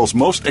the world's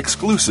most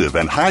exclusive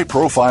and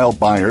high-profile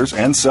buyers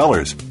and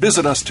sellers.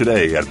 Visit us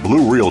today at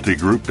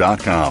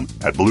BlueRealtyGroup.com.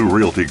 At Blue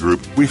Realty Group,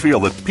 we feel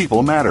that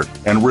people matter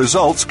and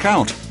results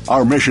count.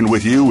 Our mission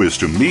with you is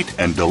to meet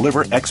and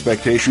deliver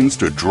expectations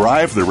to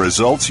drive the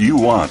results you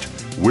want.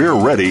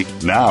 We're ready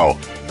now.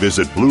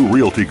 Visit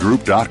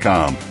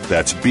BlueRealtyGroup.com.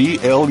 That's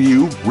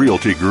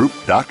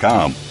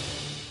BLURealtyGroup.com.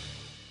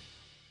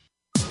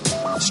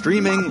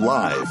 Streaming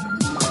live.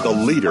 The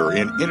leader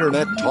in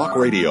Internet talk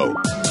radio.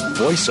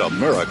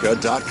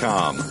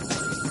 VoiceAmerica.com.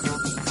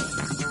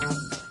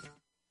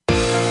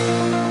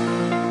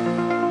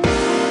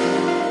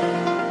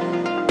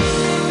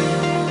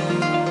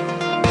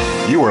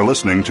 You are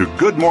listening to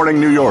Good Morning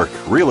New York,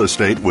 Real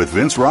Estate with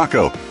Vince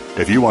Rocco.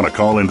 If you want to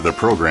call into the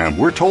program,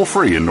 we're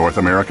toll-free in North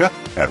America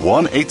at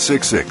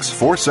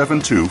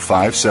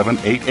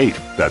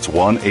 1-866-472-5788. That's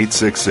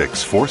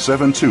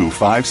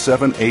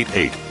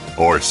 1-866-472-5788.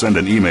 Or send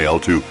an email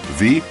to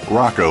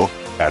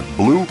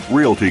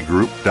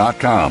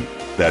vrocco@bluerealtygroup.com.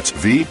 That's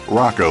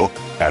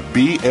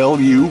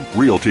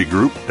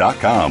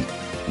vrocco@blurealtygroup.com.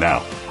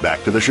 Now,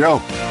 back to the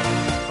show.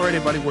 All right,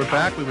 everybody, we're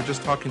back. We were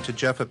just talking to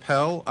Jeff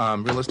Appel,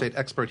 real estate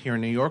expert here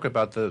in New York,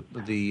 about the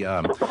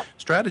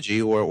strategy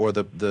or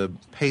the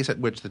pace at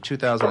which the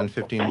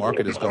 2015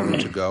 market is going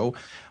to go.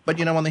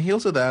 But, on the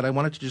heels of that, I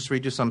wanted to just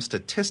read you some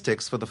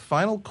statistics. For the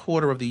final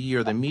quarter of the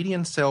year, the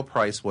median sale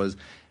price was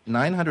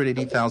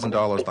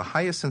 $980,000, the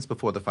highest since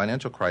before the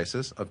financial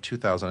crisis of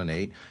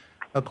 2008.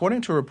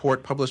 According to a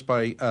report published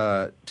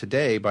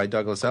today by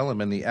Douglas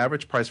Elliman, the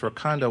average price for a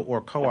condo or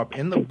co-op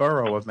in the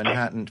borough of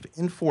Manhattan in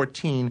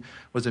 2014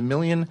 was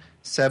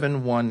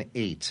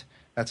 $1,718,000.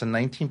 That's a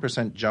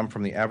 19% jump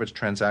from the average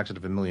transaction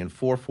of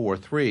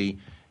 $1,443,000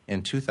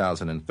 in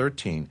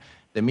 2013.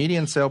 The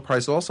median sale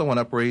price also went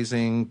up,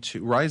 rising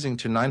to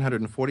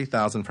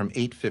 $940,000 from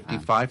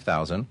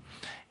 $855,000.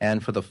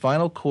 And for the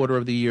final quarter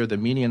of the year, the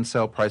median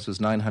sale price was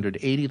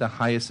 $980,000, the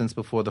highest since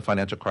before the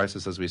financial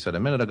crisis, as we said a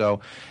minute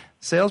ago.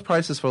 Sales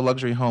prices for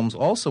luxury homes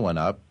also went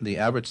up. The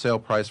average sale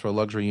price for a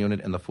luxury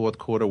unit in the fourth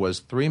quarter was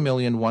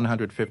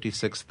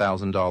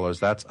 $3,156,000.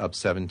 That's up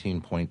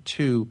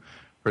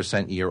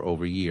 17.2% year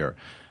over year.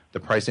 The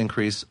price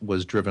increase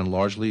was driven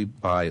largely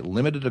by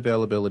limited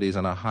availabilities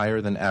and a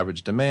higher than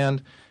average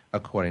demand,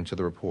 according to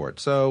the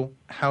report. So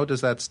how does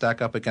that stack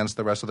up against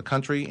the rest of the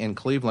country? In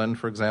Cleveland,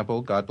 for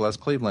example, God bless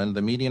Cleveland,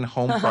 the median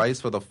home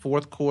price for the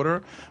fourth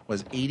quarter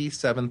was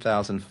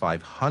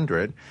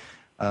 $87,500.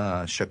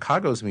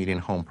 Chicago's median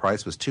home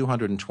price was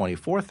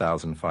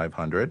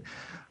 $224,500.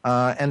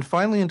 And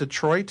finally, in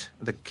Detroit,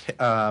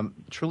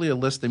 Trulia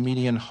lists the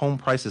median home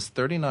price is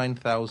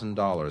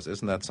 $39,000.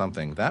 Isn't that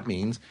something? That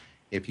means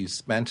if you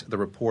spent the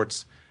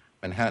report's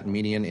Manhattan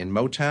median in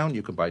Motown,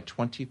 you could buy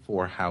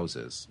 24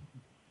 houses.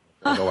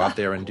 Go out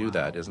there and do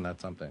that. Isn't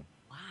that something?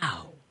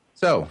 Wow.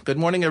 So, good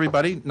morning,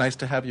 everybody. Nice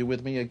to have you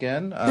with me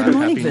again. Good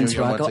morning, Happy Vince New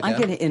Year Rocco. once I'm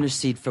again. going to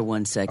intercede for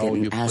 1 second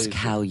and ask please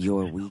how do.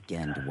 your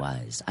weekend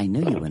was. I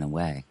know you went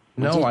away.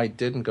 No, I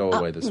didn't go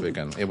away this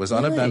weekend. It was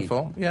really?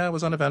 uneventful. Yeah, it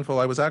was uneventful.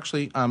 I was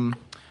actually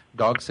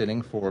dog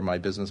sitting for my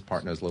business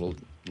partner's little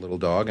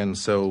dog, and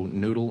so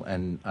Noodle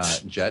and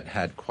Jet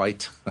had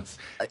quite a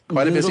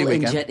busy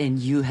weekend. And Jet and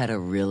you had a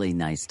really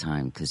nice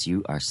time because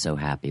you are so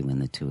happy when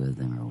the two of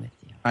them are with you.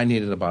 I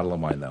needed a bottle of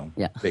wine, though.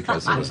 Yeah.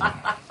 Because it was,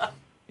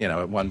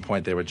 at one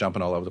point they were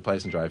jumping all over the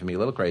place and driving me a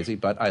little crazy,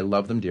 but I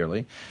love them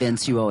dearly.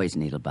 Vince, you always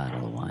need a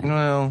bottle of wine.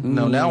 Well,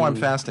 no, now I'm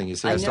fasting. You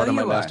see, I started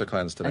my master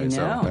cleanse today. I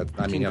know. So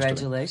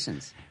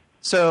Congratulations. Yesterday.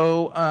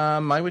 So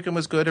my weekend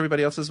was good.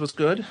 Everybody else's was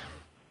good.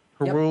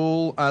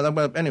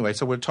 Parul, anyway,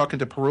 so we're talking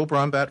to Parul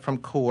Brombat from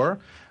CORE.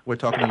 We're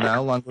talking to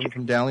Niall Lundgren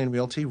from Dalian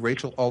Realty,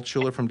 Rachel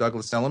Altschuler from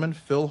Douglas Elliman,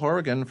 Phil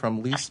Horrigan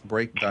from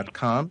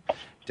LeaseBreak.com,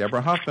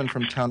 Deborah Hoffman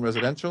from Town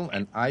Residential,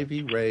 and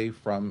Ivy Ray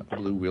from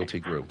Blue Realty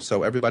Group.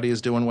 So everybody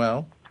is doing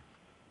well?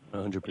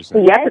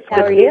 100%. Yes,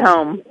 how are you?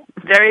 Home.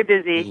 Very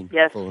busy,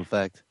 yes. Full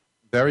effect.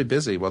 Very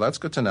busy. Well, that's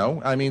good to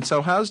know. I mean,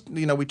 so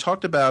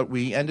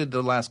we ended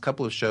the last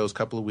couple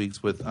of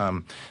weeks with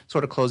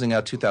sort of closing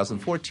out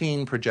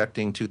 2014,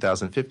 projecting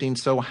 2015.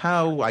 So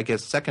how, I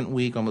guess, second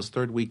week, almost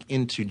third week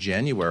into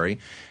January,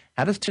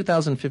 how does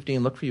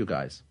 2015 look for you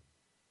guys?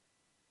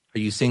 Are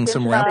you seeing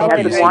some ramp up?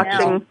 I'm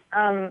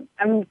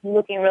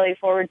looking really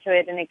forward to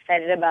it and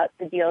excited about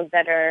the deals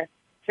that are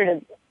sort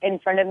of in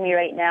front of me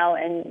right now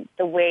and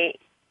the way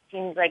it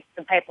seems like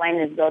the pipeline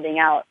is building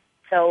out.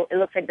 So it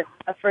looks like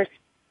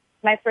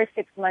my first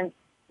 6 months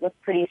look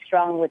pretty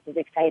strong, which is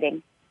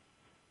exciting.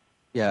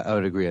 Yeah, I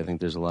would agree. I think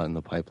there's a lot in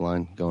the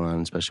pipeline going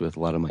on, especially with a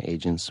lot of my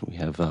agents. We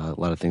have a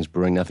lot of things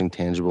brewing, nothing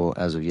tangible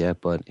as of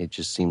yet, but it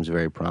just seems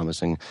very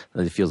promising.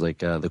 It feels like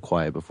the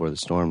quiet before the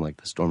storm, like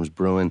the storm's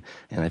brewing,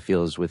 and I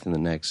feel as within the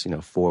next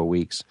 4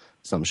 weeks,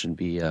 something should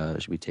be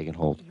taking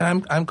hold.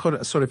 I'm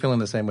sort of feeling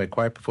the same way,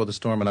 quiet before the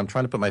storm, and I'm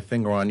trying to put my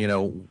finger on,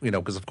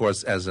 because of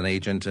course, as an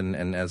agent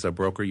and as a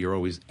broker, you're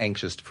always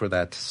anxious for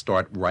that to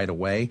start right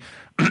away.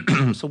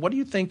 So what do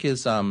you think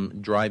is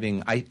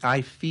driving?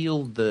 I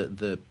feel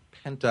the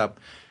pent up,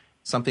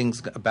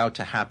 something's about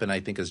to happen, I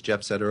think, as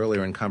Jeff said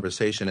earlier in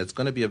conversation. It's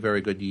going to be a very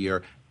good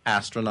year,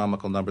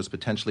 astronomical numbers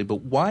potentially.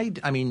 But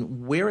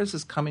where is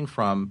this coming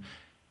from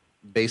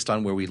based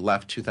on where we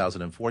left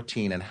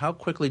 2014? And how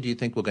quickly do you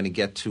think we're going to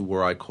get to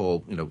where I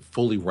call,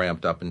 fully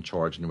ramped up and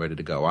charged and ready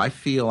to go? I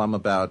feel I'm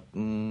about,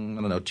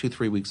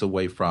 2-3 weeks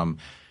away from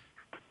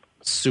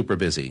super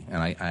busy.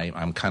 And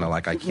I'm kind of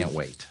like, I can't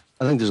wait.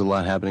 I think there's a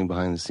lot happening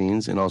behind the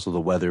scenes, and also the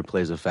weather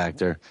plays a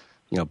factor.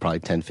 Probably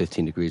 10,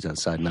 15 degrees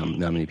outside. Not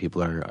many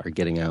people are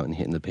getting out and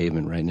hitting the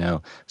pavement right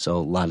now. So a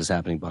lot is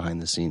happening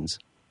behind the scenes.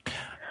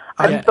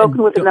 I've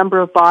spoken with a number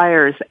of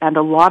buyers, and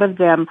a lot of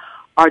them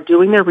are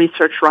doing their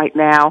research right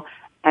now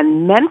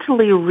and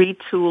mentally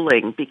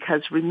retooling,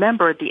 because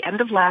remember, at the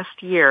end of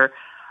last year,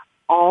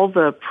 all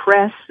the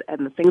press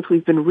and the things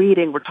we've been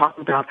reading were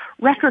talking about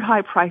record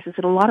high prices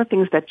and a lot of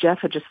things that Jeff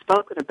had just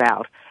spoken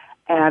about.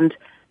 And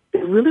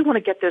they really want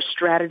to get their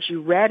strategy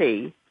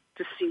ready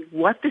to see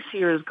what this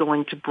year is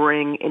going to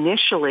bring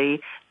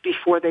initially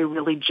before they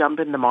really jump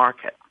in the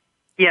market.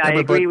 Yeah, I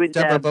agree with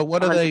Deborah, Deb. But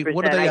what are they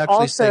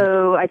actually saying?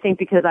 Also, I think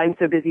because I'm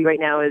so busy right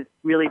now is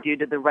really due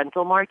to the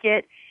rental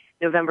market.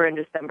 November and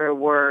December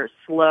were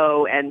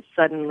slow, and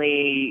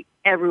suddenly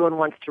everyone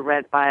wants to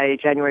rent by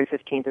January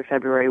 15th or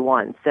February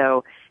 1.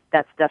 So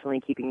that's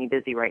definitely keeping me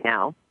busy right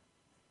now.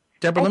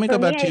 Deborah, let me go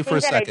back to you for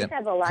a second.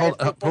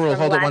 Parul,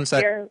 hold it 1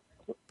 second.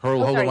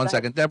 Parul, hold on 1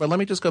 second. Deborah, let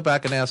me just go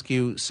back and ask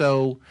you,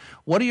 so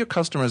what are your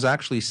customers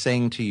actually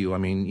saying to you? I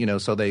mean,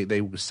 so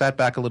they sat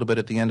back a little bit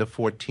at the end of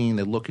 14.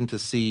 They're looking to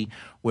see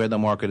where the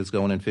market is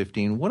going in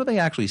 15. What are they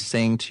actually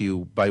saying to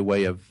you by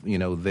way of,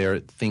 their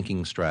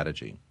thinking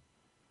strategy?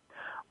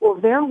 Well,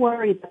 they're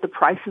worried that the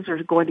prices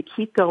are going to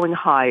keep going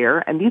higher,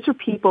 and these are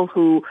people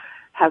who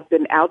have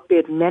been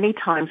outbid many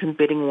times in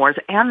bidding wars,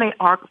 and they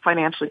are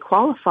financially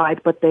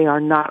qualified, but they are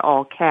not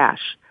all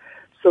cash.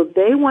 So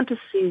they want to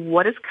see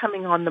what is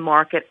coming on the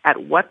market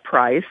at what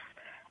price,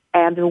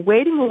 and they're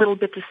waiting a little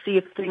bit to see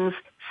if things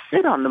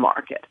sit on the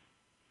market.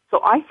 So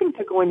I think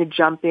they're going to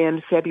jump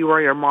in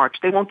February or March.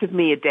 They won't give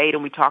me a date,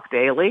 and we talk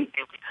daily,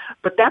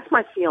 but that's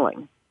my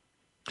feeling.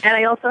 And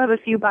I also have a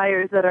few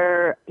buyers that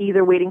are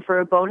either waiting for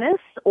a bonus,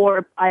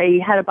 or I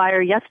had a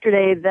buyer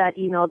yesterday that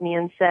emailed me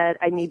and said,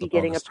 I may be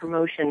getting a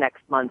promotion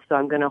next month, so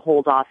I'm going to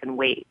hold off and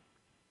wait.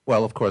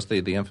 Well, of course, the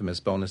infamous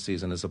bonus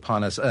season is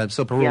upon us.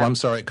 So, Parul, I'm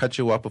sorry, I cut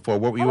you off before.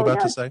 What were you about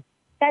to say?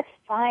 That's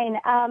fine.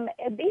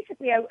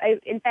 Basically,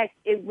 in fact,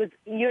 it was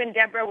you and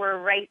Deborah were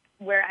right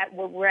where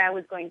I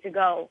was going to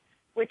go,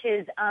 which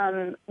is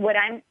what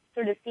I'm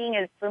sort of seeing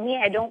is, for me,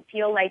 I don't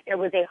feel like there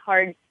was a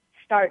hard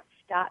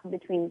start-stop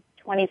between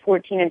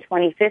 2014 and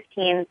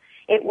 2015.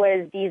 It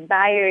was these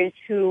buyers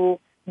who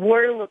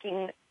were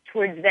looking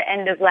towards the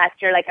end of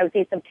last year, like I would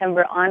say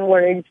September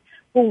onwards,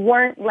 who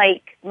weren't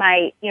like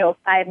my,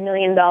 $5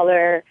 million,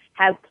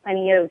 have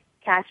plenty of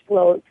cash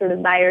flow sort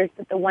of buyers,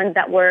 but the ones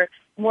that were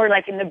more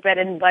like in the bread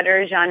and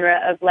butter genre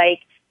of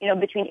like,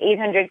 between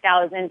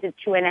 800,000 to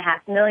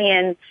 2.5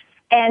 million.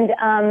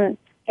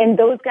 And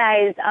those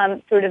guys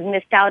sort of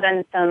missed out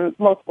on some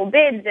multiple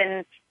bids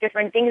and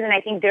different things. And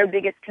I think their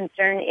biggest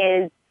concern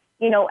is,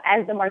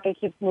 as the market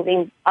keeps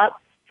moving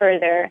up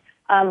further,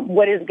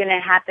 what is going to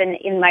happen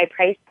in my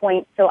price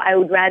point? So I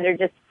would rather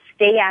just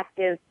stay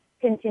active,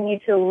 continue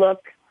to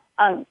look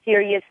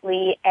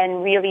seriously,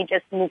 and really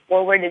just move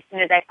forward as soon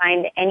as I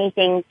find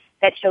anything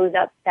that shows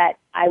up that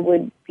I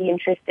would be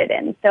interested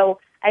in. So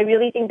I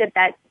really think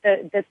that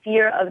the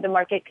fear of the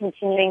market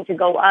continuing to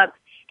go up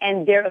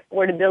and their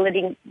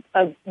affordability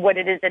of what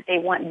it is that they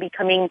want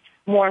becoming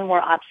more and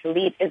more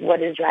obsolete is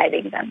what is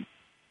driving them.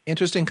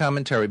 Interesting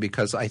commentary,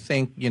 because I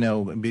think,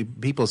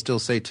 people still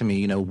say to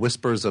me,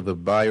 whispers of a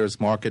buyer's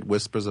market, and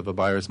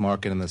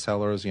the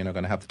sellers, going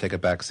to have to take a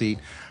back seat.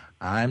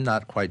 I'm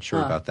not quite sure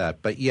about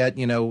that. But yet,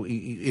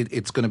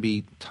 it's going to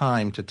be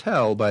time to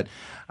tell. But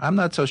I'm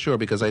not so sure,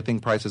 because I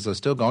think prices are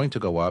still going to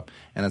go up.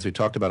 And as we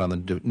talked about on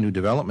the new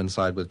development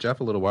side with Jeff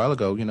a little while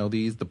ago,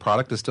 the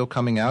product is still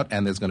coming out,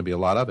 and there's going to be a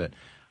lot of it.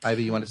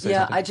 Ivy, you want to say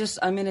something? Yeah,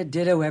 I'm going to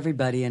ditto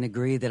everybody and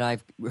agree that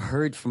I've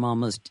heard from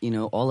almost,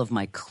 all of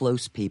my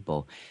close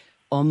people,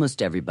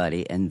 almost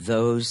everybody, and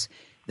those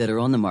that are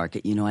on the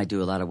market. I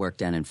do a lot of work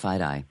down in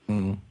FiDi.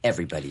 Mm-hmm.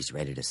 Everybody's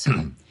ready to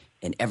sell.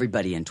 And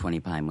everybody in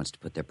 20 Pine wants to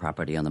put their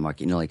property on the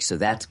market. So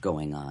that's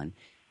going on.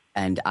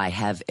 And I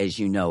have, as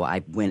you know,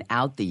 I went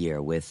out the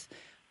year with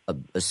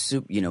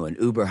an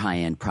uber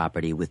high-end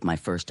property with my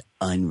first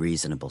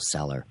unreasonable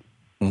seller.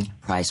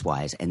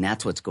 Price-wise, and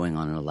that's what's going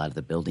on in a lot of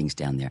the buildings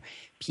down there.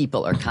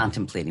 People are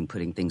contemplating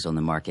putting things on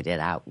the market at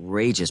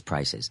outrageous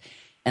prices.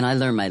 And I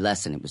learned my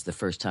lesson. It was the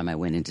first time I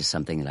went into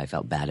something that I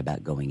felt bad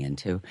about going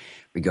into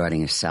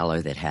regarding a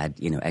seller that had,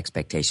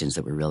 expectations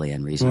that were really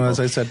unreasonable. Well, as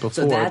I said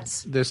before,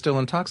 they're still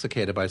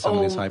intoxicated by some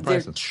of these high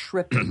prices. They're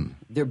tripping.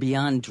 They're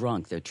beyond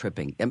drunk. They're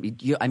tripping.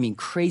 I mean,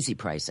 crazy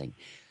pricing.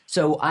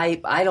 So I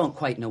don't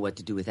quite know what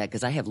to do with that,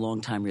 because I have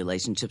long-time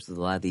relationships with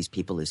a lot of these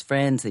people as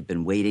friends. They've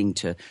been waiting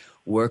to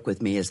work with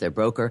me as their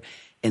broker,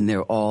 and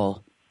they're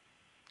all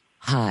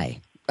high,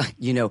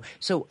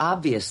 So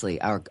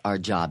obviously our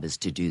job is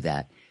to do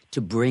that,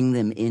 to bring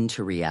them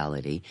into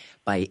reality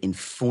by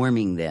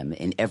informing them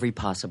in every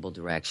possible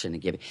direction.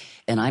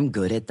 And I'm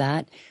good at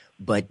that,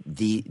 but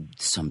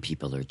some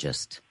people are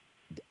just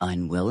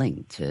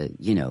unwilling to,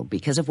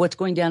 because of what's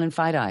going down in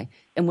FiDi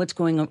and what's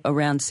going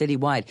around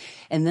citywide.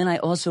 And then I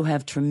also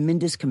have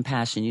tremendous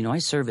compassion. I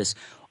service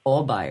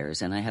all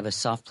buyers, and I have a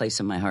soft place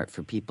in my heart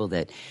for people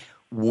that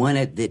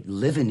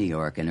live in New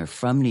York and are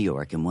from New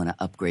York and want to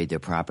upgrade their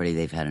property.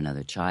 They've had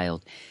another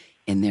child,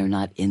 and they're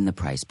not in the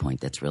price point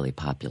that's really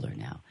popular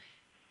now.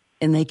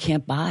 And they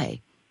can't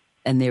buy.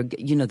 And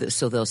they're,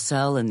 so they'll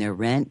sell and they're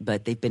rent,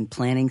 but they've been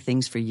planning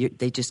things for years.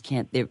 They just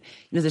can't,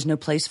 there's no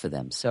place for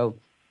them. So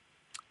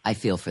I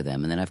feel for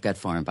them. And then I've got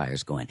foreign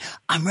buyers going,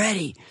 I'm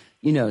ready.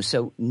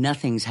 So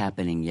nothing's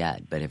happening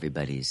yet, but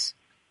everybody's.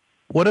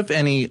 What, if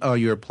any, are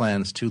your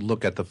plans to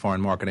look at the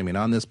foreign market? I mean,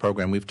 on this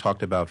program, we've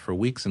talked about for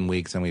weeks and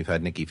weeks, and we've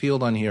had Nikki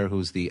Field on here,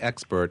 who's the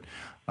expert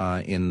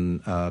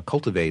in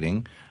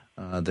cultivating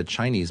the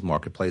Chinese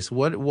marketplace.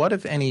 What,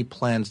 if any,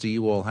 plans do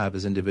you all have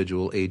as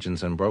individual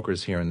agents and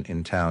brokers here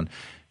in town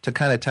to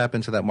kind of tap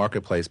into that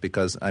marketplace?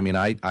 Because, I mean,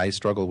 I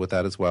struggle with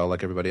that as well,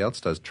 like everybody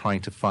else does, trying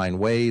to find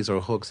ways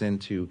or hooks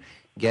into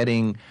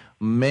getting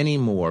many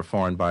more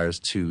foreign buyers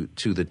to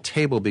the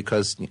table,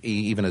 because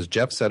even as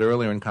Jeff said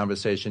earlier in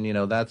conversation,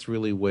 that's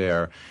really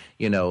where,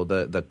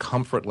 the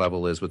comfort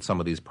level is with some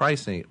of these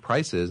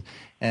prices.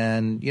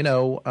 And,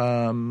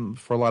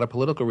 for a lot of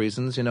political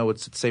reasons,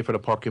 it's safer to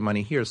park your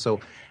money here.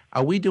 So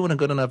are we doing a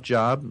good enough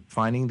job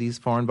finding these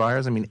foreign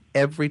buyers? I mean,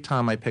 every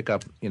time I pick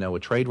up, a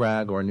trade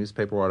rag or a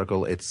newspaper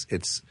article, it's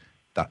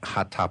the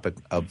hot topic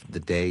of the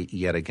day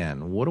yet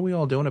again. What are we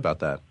all doing about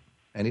that?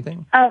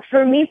 Anything?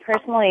 For me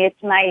personally,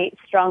 it's my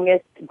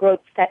strongest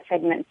growth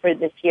segment for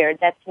this year.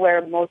 That's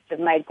where most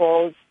of my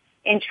goals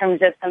in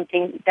terms of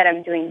something that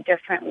I'm doing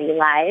differently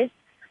lies.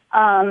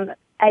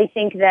 I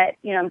think that,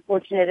 I'm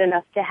fortunate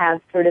enough to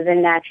have sort of a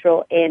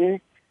natural in.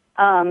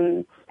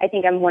 I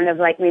think I'm one of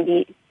like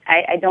maybe,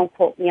 I don't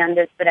quote me on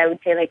this, but I would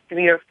say like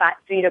 3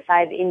 to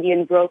 5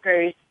 Indian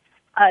brokers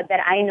that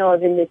I know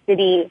of in the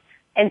city.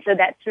 And so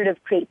that sort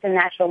of creates a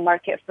natural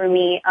market for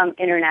me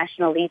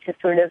internationally to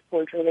sort of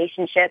forge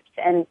relationships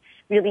and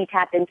really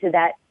tap into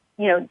that,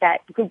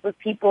 that group of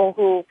people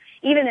who,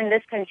 even in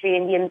this country,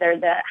 Indians are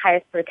the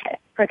highest per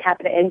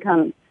capita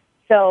income.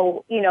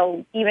 So,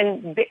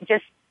 even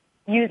just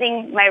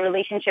using my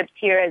relationships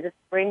here as a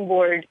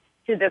springboard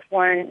to the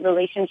foreign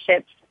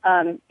relationships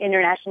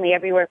internationally,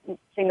 everywhere from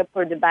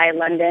Singapore, Dubai,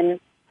 London,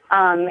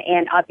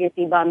 and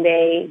obviously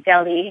Bombay,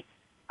 Delhi,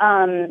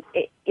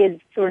 is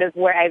sort of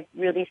where I've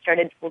really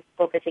started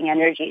focusing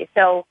energy.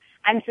 So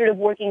I'm sort of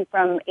working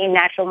from a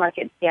natural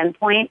market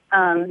standpoint.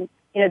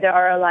 There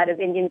are a lot of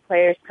Indian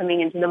players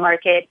coming into the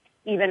market,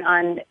 even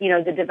on,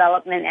 the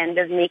development end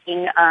of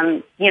making,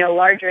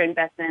 larger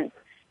investments.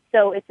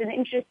 So it's an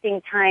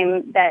interesting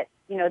time that,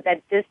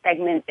 that this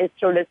segment is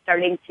sort of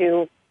starting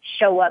to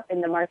show up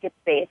in the market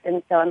space.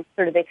 And so I'm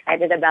sort of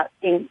excited about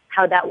seeing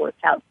how that works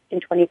out in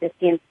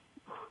 2015.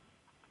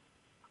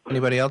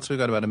 Anybody else? We've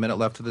got about a minute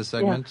left of this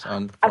segment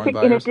on foreign I think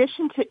buyers.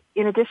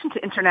 in addition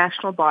to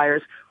international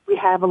buyers, we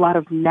have a lot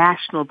of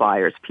national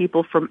buyers,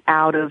 people from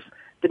out of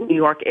the New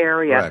York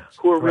area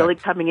who are really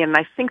coming in. And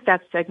I think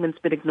that segment's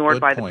been ignored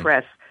by the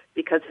press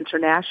because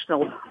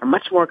international are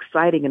much more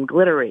exciting and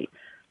glittery.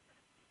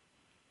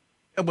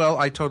 Well,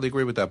 I totally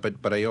agree with that,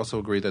 but I also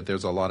agree that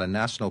there's a lot of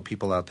national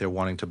people out there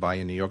wanting to buy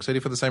in New York City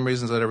for the same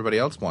reasons that everybody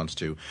else wants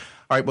to.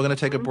 All right, we're going to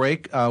take a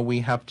break. We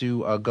have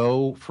to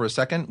go for a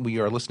second. We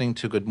are listening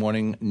to Good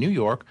Morning New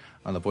York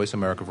on the Voice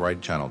America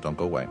Variety Channel. Don't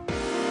go away.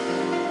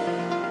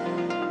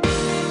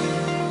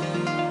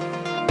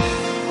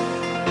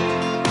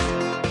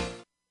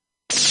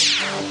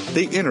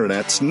 The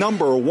Internet's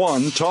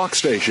 #1 talk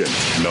station.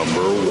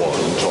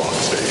 #1 talk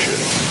station.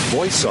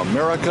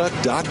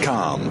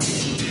 VoiceAmerica.com.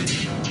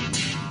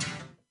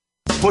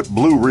 Put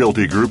Blue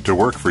Realty Group to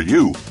work for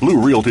you.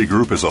 Blue Realty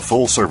Group is a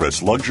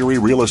full-service luxury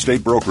real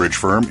estate brokerage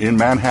firm in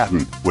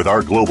Manhattan. With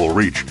our global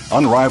reach,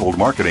 unrivaled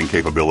marketing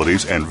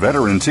capabilities, and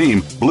veteran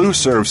team, Blue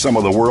serves some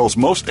of the world's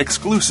most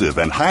exclusive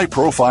and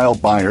high-profile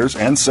buyers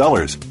and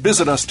sellers.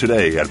 Visit us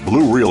today at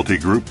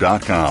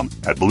BlueRealtyGroup.com.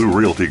 At Blue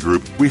Realty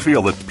Group, we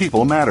feel that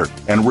people matter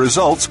and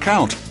results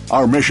count.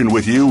 Our mission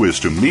with you is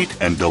to meet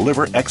and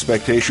deliver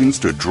expectations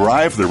to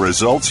drive the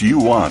results you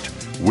want.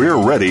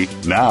 We're ready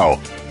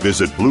now.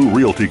 Visit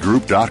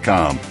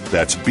BlueRealtyGroup.com.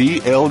 That's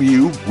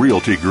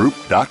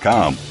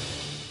BLURealtyGroup.com.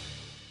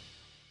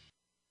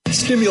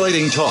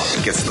 Stimulating talk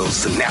gets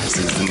those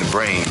synapses in the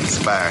brain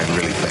firing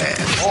really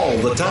fast. All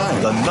the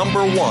time. The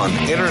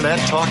 #1 Internet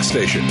talk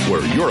station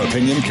where your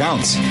opinion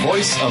counts.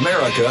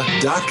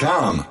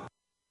 VoiceAmerica.com.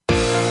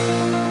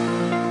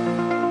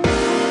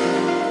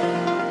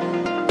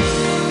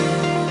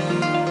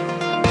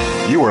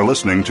 You are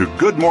listening to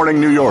Good Morning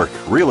New York,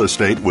 Real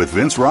Estate with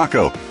Vince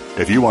Rocco.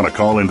 If you want to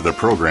call into the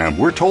program,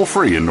 we're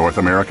toll-free in North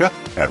America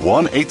at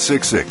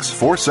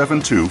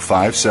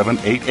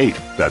 1-866-472-5788.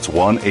 That's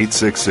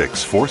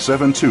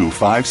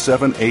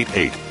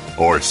 1-866-472-5788.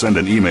 Or send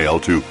an email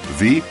to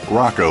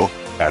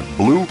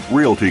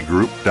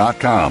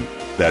vrocco@bluerealtygroup.com.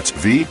 That's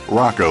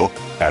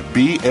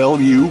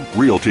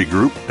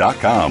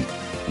vrocco@blurealtygroup.com.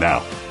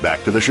 Now,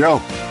 back to the show.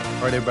 All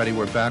right, everybody,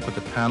 we're back with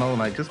the panel,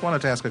 and I just wanted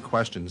to ask a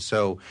question.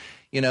 So,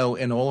 in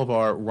all of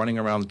our running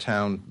around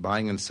town,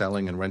 buying and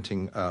selling and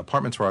renting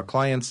apartments for our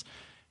clients,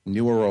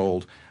 new or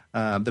old,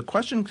 the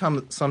question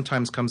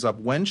sometimes comes up,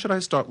 when should I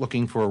start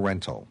looking for a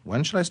rental?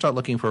 When should I start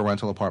looking for a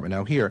rental apartment?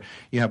 Now, here,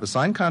 you have a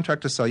signed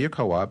contract to sell your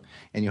co-op,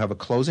 and you have a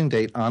closing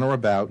date on or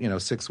about,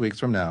 6 weeks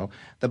from now.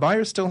 The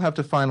buyers still have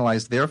to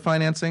finalize their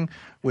financing,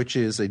 which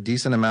is a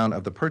decent amount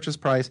of the purchase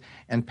price,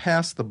 and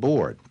pass the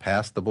board.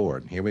 Pass the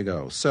board. Here we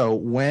go. So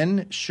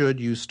when should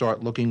you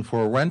start looking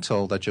for a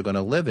rental that you're going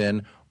to live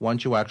in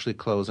once you actually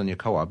close on your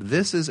co-op?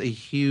 This is a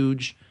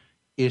huge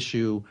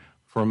issue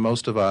for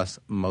most of us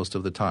most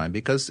of the time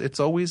because it's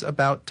always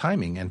about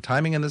timing, and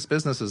timing in this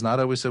business is not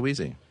always so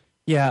easy.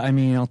 Yeah, I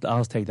mean,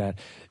 I'll take that.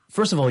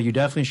 First of all, you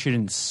definitely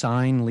shouldn't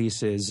sign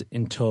leases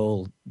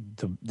until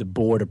the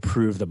board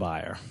approve the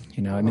buyer.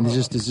 I mean,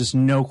 there's just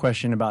no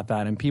question about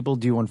that, and people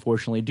do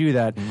unfortunately do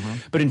that. Mm-hmm.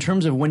 But in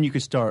terms of when you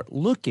could start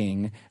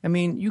looking, I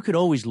mean, you could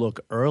always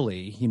look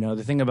early.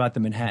 The thing about the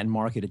Manhattan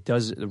market,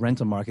 the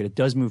rental market, it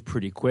does move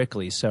pretty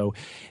quickly. So,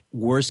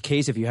 worst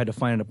case, if you had to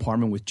find an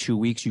apartment with 2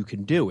 weeks, you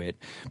can do it.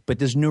 But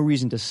there's no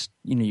reason to,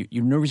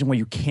 no reason why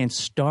you can't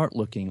start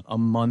looking a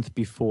month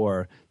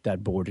before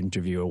that board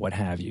interview or what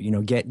have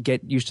you.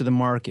 Get used to the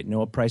market, know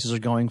what prices are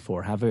going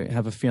for, have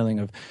a feeling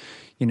of,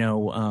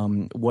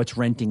 what's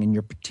renting in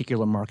your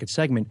particular market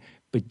segment,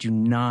 but do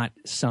not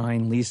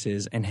sign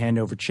leases and hand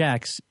over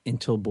checks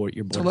until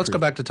your board. So let's go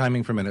back to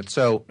timing for a minute.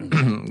 So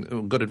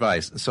good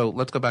advice. So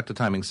let's go back to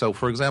timing. So,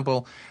 for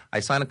example, I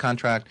sign a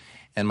contract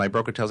and my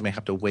broker tells me I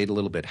have to wait a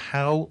little bit.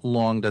 How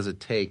long does it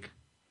take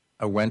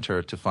a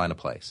renter to find a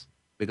place?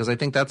 Because I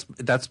think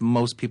that's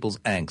most people's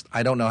angst.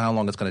 I don't know how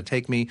long it's going to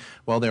take me.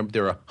 Well,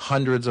 there are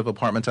hundreds of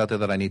apartments out there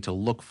that I need to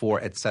look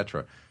for,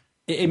 etc.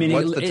 I mean,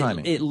 what's the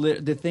timing?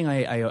 The thing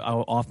I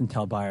often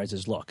tell buyers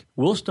is, look,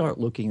 we'll start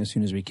looking as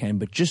soon as we can,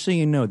 but just so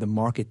you know, the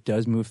market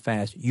does move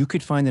fast. You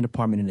could find an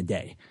apartment in a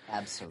day.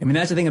 Absolutely. I mean,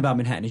 that's the thing about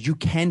Manhattan is you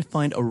can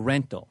find a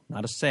rental,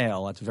 not a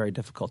sale. That's very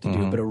difficult to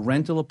do, but a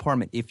rental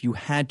apartment if you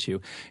had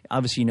to.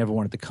 Obviously, you never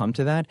wanted to come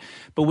to that,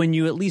 but when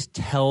you at least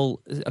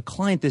tell a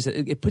client this,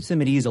 it puts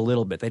them at ease a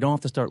little bit. They don't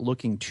have to start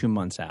looking 2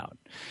 months out.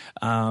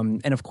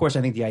 And of course,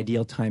 I think the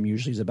ideal time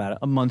usually is about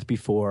a month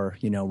before,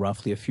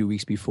 roughly a few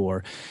weeks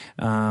before.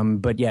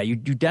 But yeah, you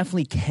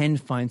definitely can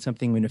find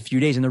something in a few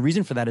days. And the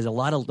reason for that is a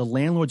lot of the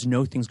landlords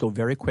know things go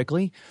very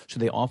quickly, so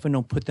they often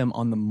don't put them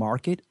on the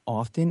market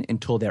often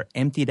until they're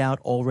emptied out,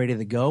 all ready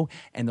to go.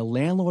 And the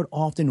landlord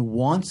often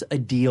wants a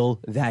deal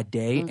that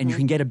day, and you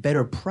can get a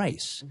better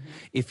price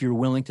if you're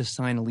willing to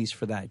sign a lease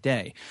for that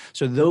day.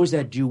 So those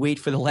that do wait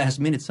for the last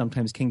minute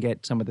sometimes can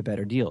get some of the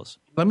better deals.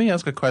 Let me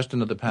ask a question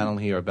to the panel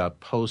here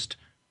about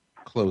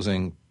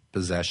post-closing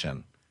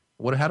possession.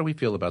 How do we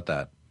feel about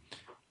that?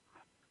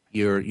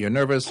 You're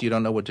nervous, you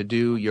don't know what to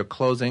do, you're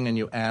closing, and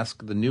you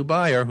ask the new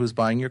buyer who's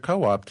buying your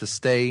co-op to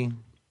stay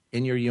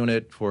in your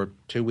unit for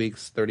 2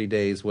 weeks, 30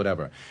 days,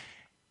 whatever.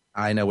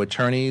 I know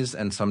attorneys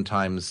and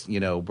sometimes,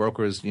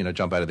 brokers,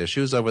 jump out of their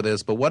shoes over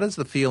this, but what is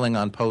the feeling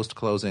on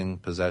post-closing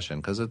possession?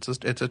 Because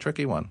it's a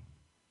tricky one.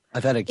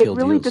 I've had it kill It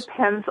really deals.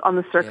 depends on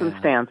the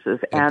circumstances.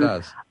 Yeah, and it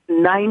does.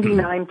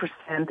 99%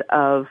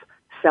 of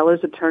sellers'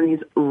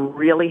 attorneys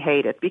really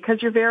hate it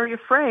because you're very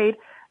afraid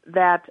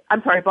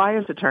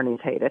buyers' attorneys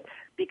hate it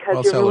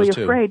because you're really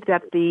afraid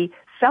that the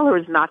seller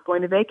is not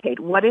going to vacate.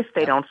 What if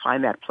they don't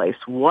find that place?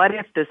 What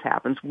if this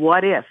happens?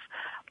 What if?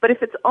 But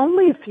if it's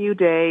only a few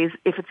days,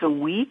 if it's a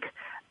week,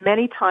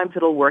 many times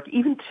it'll work,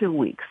 even 2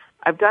 weeks.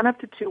 I've done up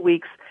to 2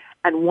 weeks,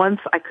 and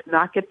once I could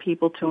not get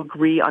people to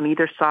agree on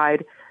either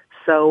side,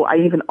 so I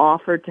even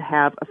offered to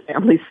have a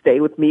family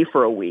stay with me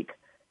for a week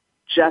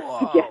just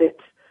to get it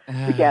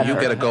together. You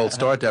get a gold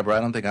star, Deborah. I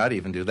don't think I'd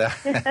even do that.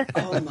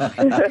 Oh, my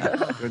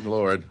God. Good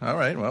Lord. All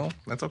right, well,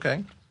 that's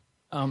okay.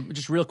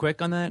 Just real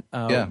quick on that,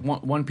 Yeah.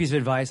 one piece of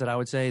advice that I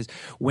would say is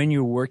when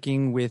you're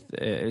working with,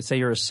 say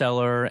you're a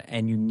seller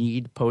and you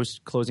need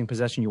post-closing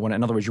possession,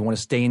 in other words, you want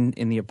to stay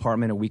in the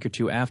apartment a week or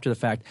two after the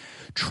fact,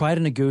 try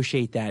to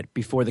negotiate that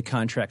before the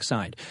contract's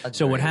signed.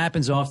 So what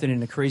happens often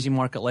in a crazy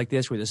market like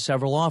this where there's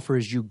several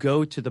offers, you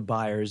go to the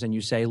buyers and you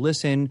say,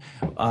 listen,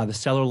 the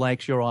seller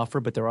likes your offer,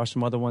 but there are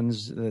some other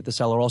ones that the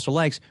seller also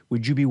likes.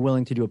 Would you be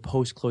willing to do a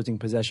post-closing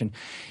possession?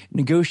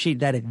 Negotiate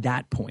that at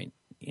that point.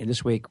 And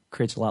this way it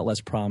creates a lot less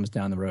problems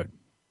down the road.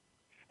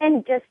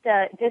 And just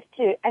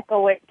to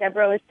echo what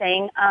Deborah was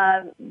saying,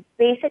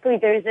 basically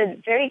there's a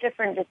very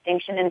different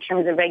distinction in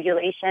terms of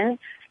regulation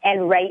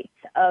and rights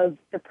of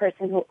the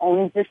person who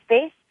owns the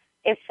space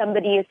if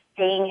somebody is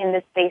staying in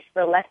the space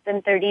for less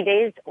than 30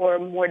 days or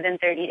more than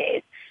 30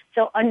 days.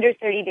 So under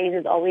 30 days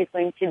is always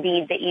going to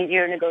be the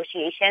easier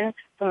negotiation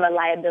from a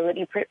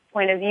liability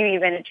point of view.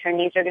 Even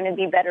attorneys are going to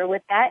be better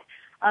with that.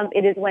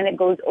 It is when it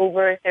goes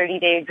over a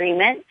 30-day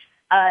agreement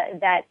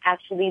that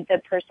actually the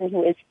person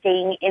who is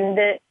staying in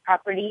the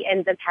property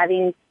ends up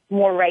having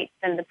more rights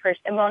than the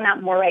person. Well,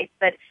 not more rights,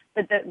 but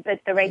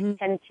the rights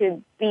tend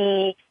to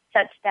be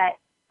such that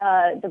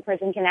the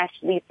person can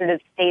actually sort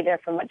of stay there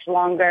for much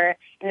longer,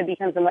 and it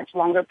becomes a much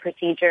longer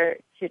procedure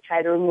to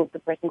try to remove the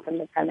person from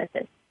the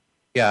premises.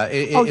 Yeah,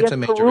 it's a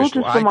major Parul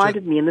issue. just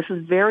reminded me, and this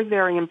is very,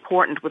 very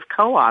important with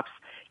co-ops,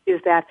 is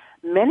that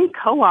many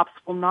co-ops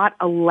will not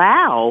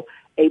allow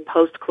a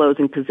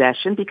post-closing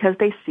possession because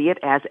they see it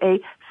as a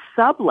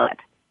sublet.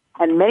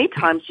 And many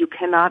times you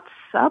cannot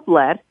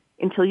sublet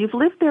until you've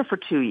lived there for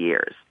 2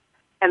 years.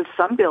 And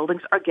some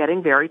buildings are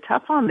getting very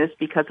tough on this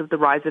because of the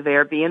rise of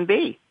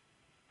Airbnb.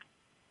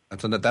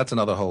 That's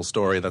another whole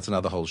story. That's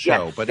another whole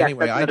show. Yes, but yes,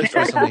 anyway, I that's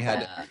just recently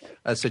had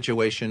a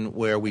situation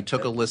where we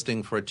took a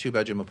listing for a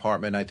 2-bedroom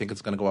apartment. I think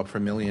it's going to go up for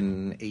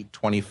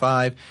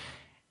 $1,825,000.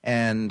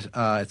 And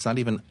it's not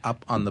even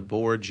up on the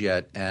boards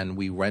yet. And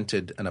we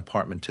rented an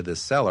apartment to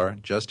this seller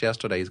just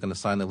yesterday. He's going to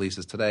sign the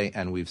leases today.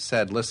 And we've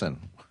said,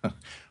 listen,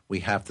 we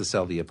have to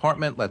sell the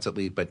apartment. Let's at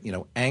least, but,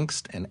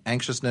 angst and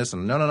anxiousness.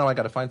 And no, I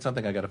got to find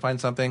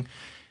something.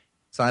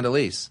 Signed a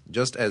lease,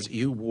 just as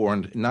you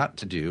warned not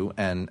to do,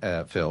 and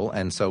Phil.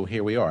 And so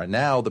here we are.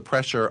 Now the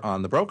pressure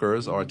on the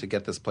brokers are to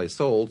get this place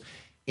sold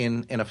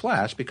in a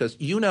flash because,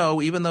 even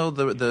though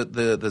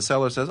the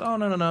seller says, oh,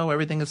 no,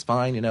 everything is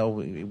fine,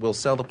 we'll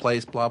sell the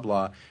place, blah,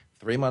 blah.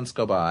 3 months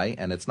go by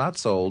and it's not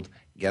sold.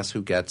 Guess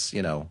who gets,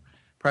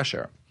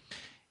 pressure?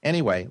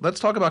 Anyway, let's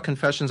talk about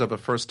confessions of a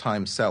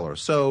first-time seller.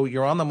 So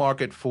you're on the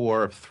market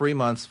for 3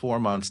 months, 4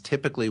 months.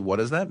 Typically, what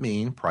does that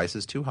mean? Price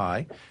is too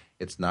high.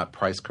 It's not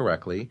priced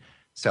correctly.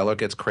 Seller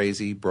gets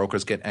crazy.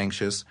 Brokers get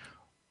anxious.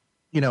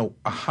 A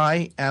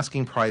high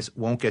asking price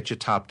won't get you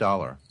top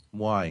dollar.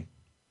 Why?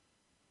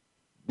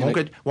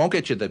 Won't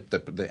get you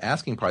the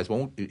asking price.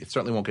 It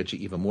certainly won't get you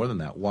even more than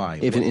that. Why?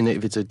 If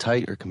it's a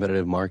tight or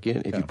competitive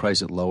market, if you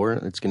price it lower,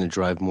 it's going to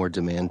drive more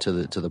demand to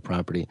the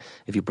property.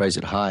 If you price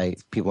it high,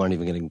 people aren't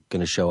even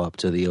going to show up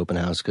to the open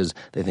house because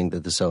they think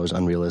that the seller is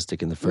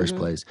unrealistic in the first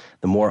place.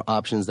 The more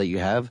options that you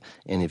have,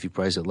 and if you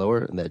price it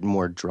lower, the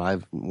more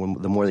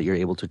that you're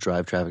able to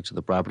drive traffic to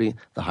the property,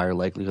 the higher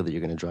likelihood that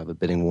you're going to drive a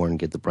bidding war and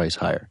get the price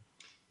higher.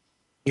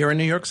 Here in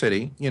New York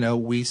City,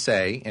 we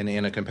say, and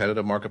in a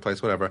competitive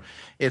marketplace, whatever,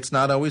 it's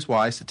not always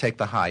wise to take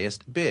the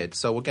highest bid.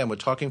 So again, we're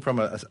talking from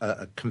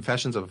a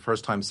confessions of a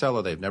first-time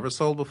seller. They've never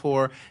sold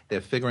before.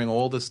 They're figuring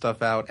all this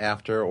stuff out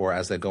after or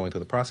as they're going through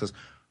the process.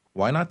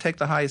 Why not take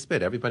the highest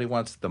bid? Everybody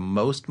wants the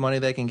most money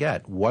they can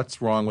get. What's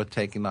wrong with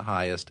taking the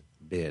highest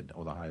bid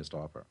or the highest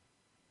offer?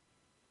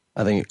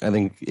 I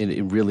think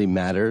it really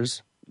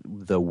matters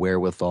the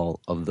wherewithal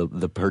of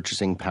the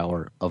purchasing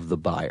power of the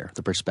buyer,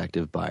 the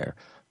prospective buyer.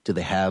 Do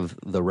they have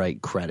the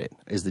right credit?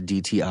 Is the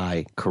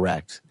DTI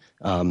correct?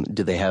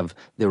 Do they have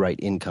the right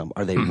income?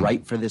 Are they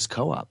right for this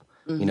co-op?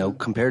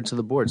 Compared to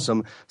the board,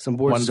 some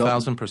boards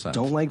 1,000%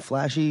 don't like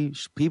flashy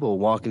people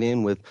walking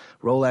in with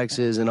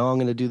Rolexes and I'm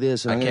going to do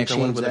this. And I can't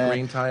go in with a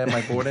green tie at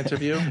my board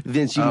interview.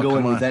 Vince, you can go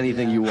in with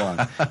anything you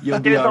want. You'll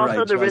be There's all also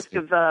right, the risk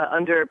of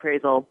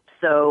underappraisal.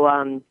 So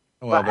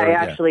I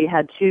actually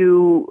had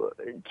two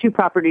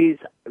properties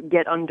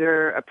get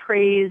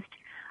underappraised.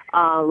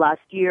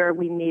 Last year,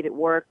 we made it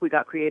work. We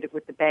got creative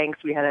with the banks.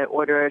 We had to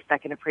order a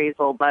second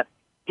appraisal. But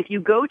if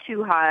you go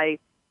too high,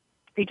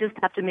 you just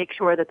have to make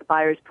sure that the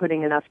buyer's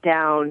putting enough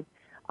down,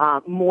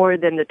 more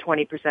than the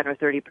 20% or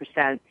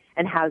 30%,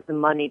 and has the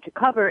money to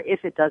cover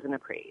if it doesn't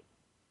appraise.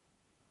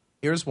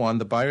 Here's one.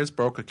 The buyer's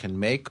broker can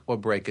make or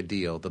break a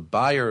deal. The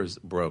buyer's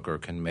broker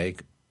can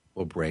make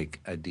or break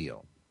a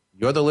deal.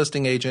 You're the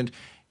listing agent.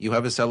 You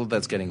have a seller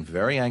that's getting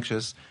very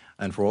anxious,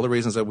 and for all the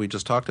reasons that we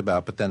just talked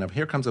about, but then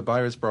here comes a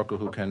buyer's broker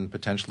who can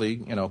potentially,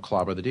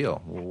 clobber the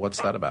deal.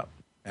 What's that about?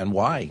 And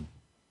why?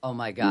 Oh,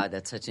 my God,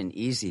 that's such an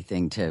easy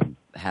thing to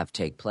have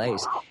take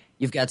place.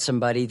 You've got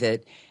somebody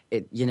that,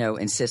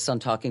 insists on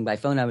talking by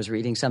phone. I was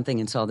reading something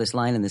and saw this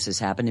line, and this has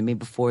happened to me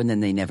before, and then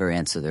they never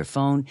answer their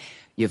phone.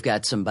 You've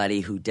got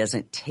somebody who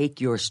doesn't take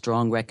your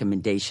strong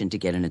recommendation to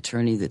get an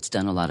attorney that's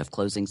done a lot of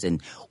closings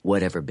in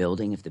whatever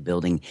building. If the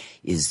building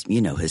is,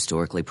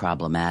 historically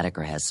problematic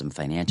or has some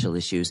financial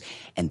issues,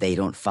 and they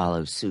don't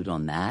follow suit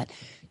on that.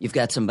 You've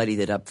got somebody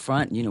that up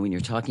front, when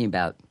you're talking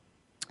about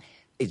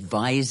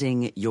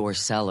advising your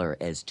seller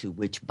as to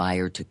which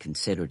buyer to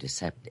consider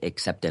to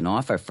accept an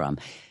offer from,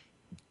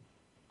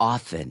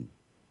 often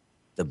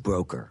the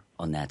broker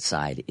on that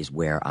side is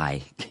where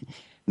I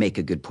make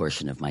a good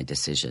portion of my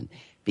decision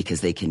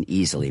because they can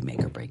easily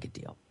make or break a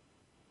deal.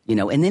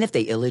 And then if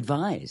they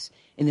ill-advise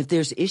and if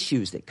there's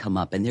issues that come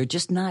up and they're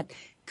just not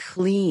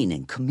clean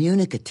and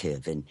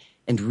communicative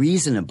and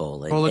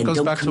reasonable and, well, it and goes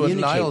don't back to what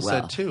Niall well.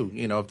 said too.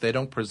 If they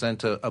don't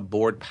present a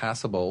board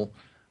passable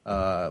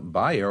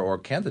buyer or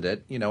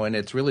candidate, and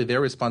it's really their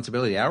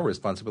responsibility, our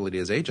responsibility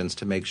as agents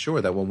to make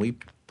sure that when we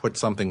put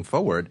something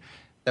forward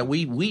that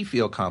we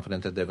feel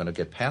confident that they're going to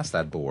get past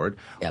that board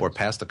or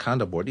past the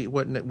condo board,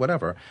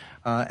 whatever.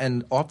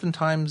 And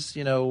oftentimes,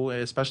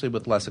 especially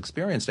with less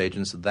experienced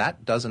agents,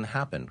 that doesn't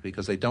happen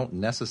because they don't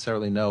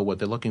necessarily know what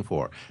they're looking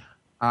for.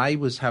 I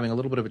was having a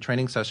little bit of a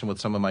training session with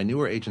some of my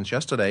newer agents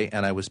yesterday,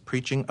 and I was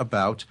preaching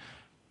about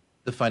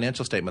the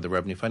financial statement, the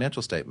revenue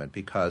financial statement,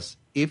 because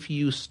if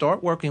you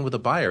start working with a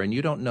buyer and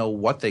you don't know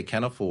what they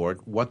can afford,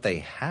 what they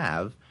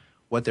have,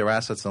 what their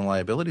assets and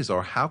liabilities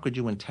are, how could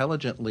you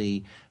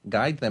intelligently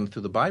guide them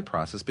through the buy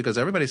process? Because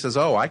everybody says,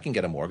 oh, I can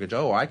get a mortgage,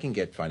 oh, I can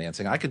get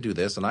financing, I could do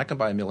this, and I can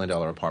buy $1 million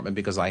apartment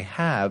because I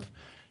have,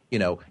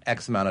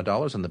 X amount of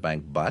dollars in the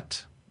bank.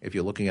 But if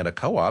you're looking at a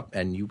co-op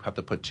and you have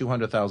to put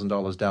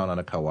 $200,000 down on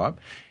a co-op,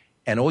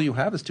 and all you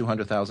have is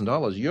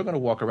 $200,000, you're going to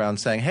walk around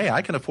saying, hey,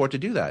 I can afford to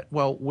do that.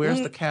 Well,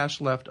 where's the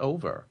cash left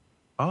over?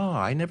 Oh,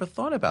 I never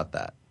thought about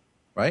that,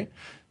 right?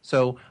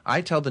 So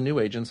I tell the new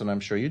agents, and I'm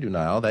sure you do,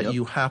 Niall, that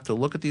you have to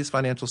look at these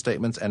financial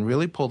statements and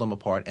really pull them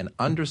apart and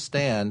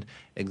understand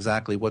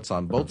exactly what's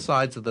on both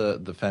sides of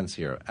the fence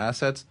here.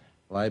 Assets,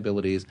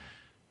 liabilities,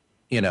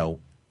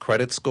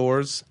 credit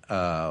scores,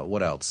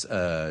 what else?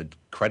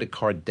 Credit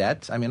card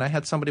debt. I mean, I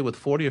had somebody with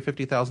 $40,000 or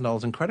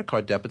 $50,000 in credit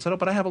card debt, but said, oh,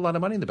 but I have a lot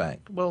of money in the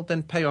bank. Well,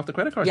 then pay off the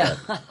credit card debt.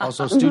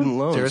 Also, student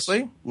loans.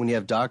 Seriously? When you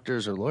have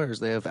doctors or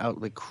lawyers, they have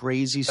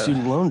crazy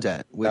student loan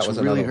debt, which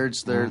really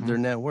hurts their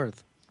net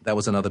worth. That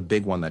was another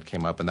big one that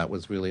came up, and that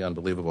was really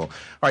unbelievable. All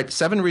right,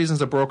 7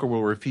 reasons a broker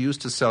will refuse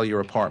to sell your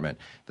apartment.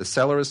 The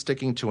seller is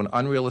sticking to an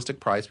unrealistic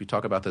price. We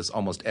talk about this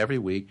almost every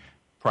week.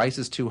 Price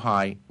is too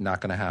high,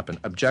 not going to happen.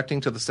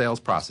 Objecting to the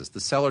sales process. The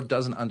seller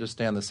doesn't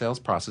understand the sales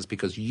process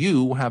because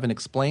you haven't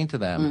explained to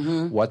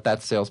them what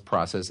that sales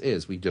process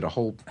is. We did a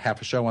whole half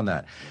a show on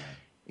that.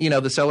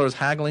 The seller is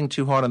haggling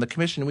too hard on the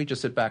commission. We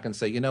just sit back and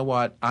say, you know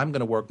what? I'm going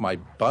to work my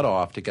butt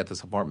off to get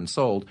this apartment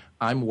sold.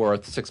 I'm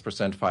worth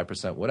 6%,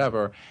 5%,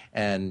 whatever.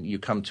 And you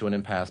come to an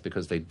impasse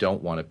because they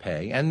don't want to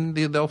pay. And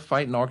they'll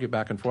fight and argue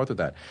back and forth with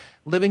that.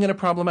 Living in a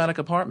problematic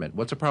apartment.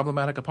 What's a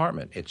problematic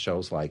apartment? It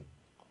shows like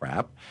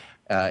crap.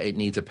 It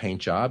needs a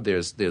paint job.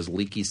 There's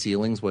leaky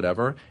ceilings,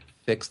 whatever.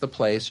 Fix the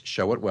place,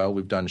 show it well.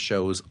 We've done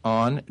shows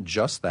on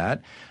just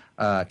that.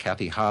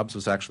 Kathy Hobbs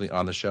was actually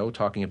on the show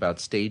talking about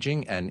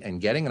staging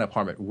and getting an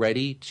apartment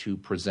ready to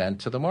present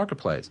to the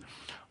marketplace.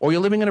 Or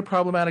you're living in a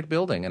problematic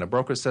building and a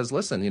broker says,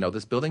 listen,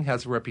 this building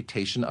has a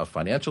reputation of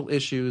financial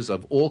issues,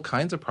 of all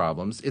kinds of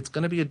problems. It's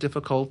going to be a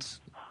difficult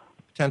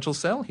potential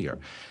sell here.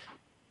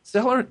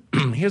 Seller,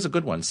 here's a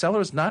good one. Seller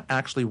is not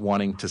actually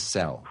wanting to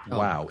sell. Oh.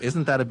 Wow,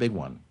 isn't that a big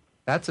one?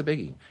 That's a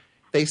biggie.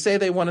 They say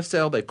they want to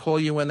sell. They call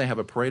you in. They have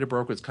a parade of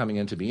brokers coming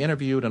in to be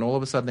interviewed. And all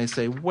of a sudden they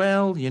say,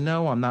 well,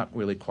 I'm not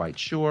really quite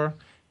sure.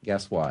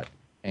 Guess what?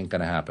 Ain't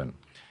going to happen.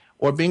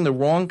 Or being the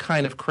wrong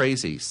kind of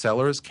crazy.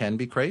 Sellers can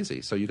be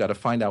crazy. So you got to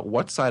find out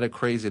what side of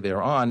crazy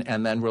they're on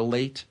and then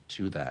relate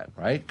to that,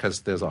 right?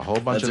 Because there's a whole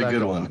bunch of that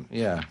going on.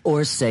 Yeah.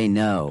 Or say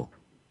no.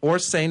 Or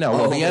say no.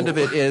 Well, the end of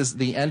it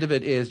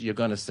is you're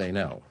going to say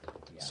no.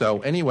 Yeah. So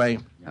anyway,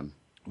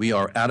 we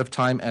are out of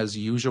time as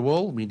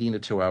usual. We need a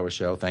 2-hour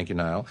show. Thank you,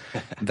 Niall.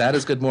 That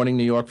is Good Morning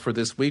New York for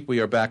this week. We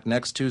are back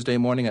next Tuesday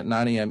morning at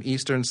 9 a.m.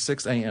 Eastern,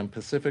 6 a.m.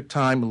 Pacific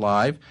time,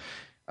 live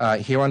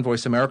here on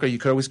Voice America. You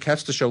could always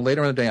catch the show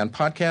later in the day on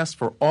podcast.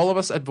 For all of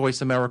us at Voice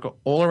America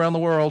all around the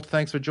world,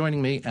 thanks for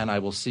joining me, and I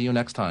will see you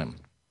next time.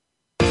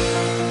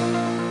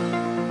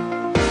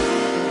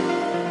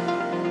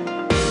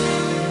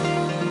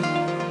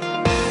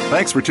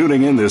 Thanks for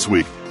tuning in this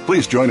week.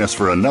 Please join us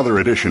for another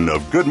edition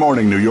of Good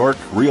Morning New York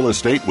Real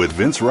Estate with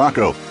Vince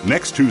Rocco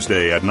next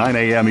Tuesday at 9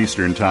 a.m.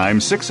 Eastern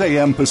Time, 6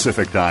 a.m.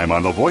 Pacific Time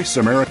on the Voice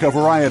America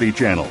Variety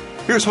Channel.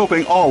 Here's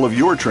hoping all of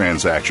your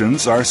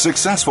transactions are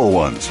successful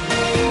ones.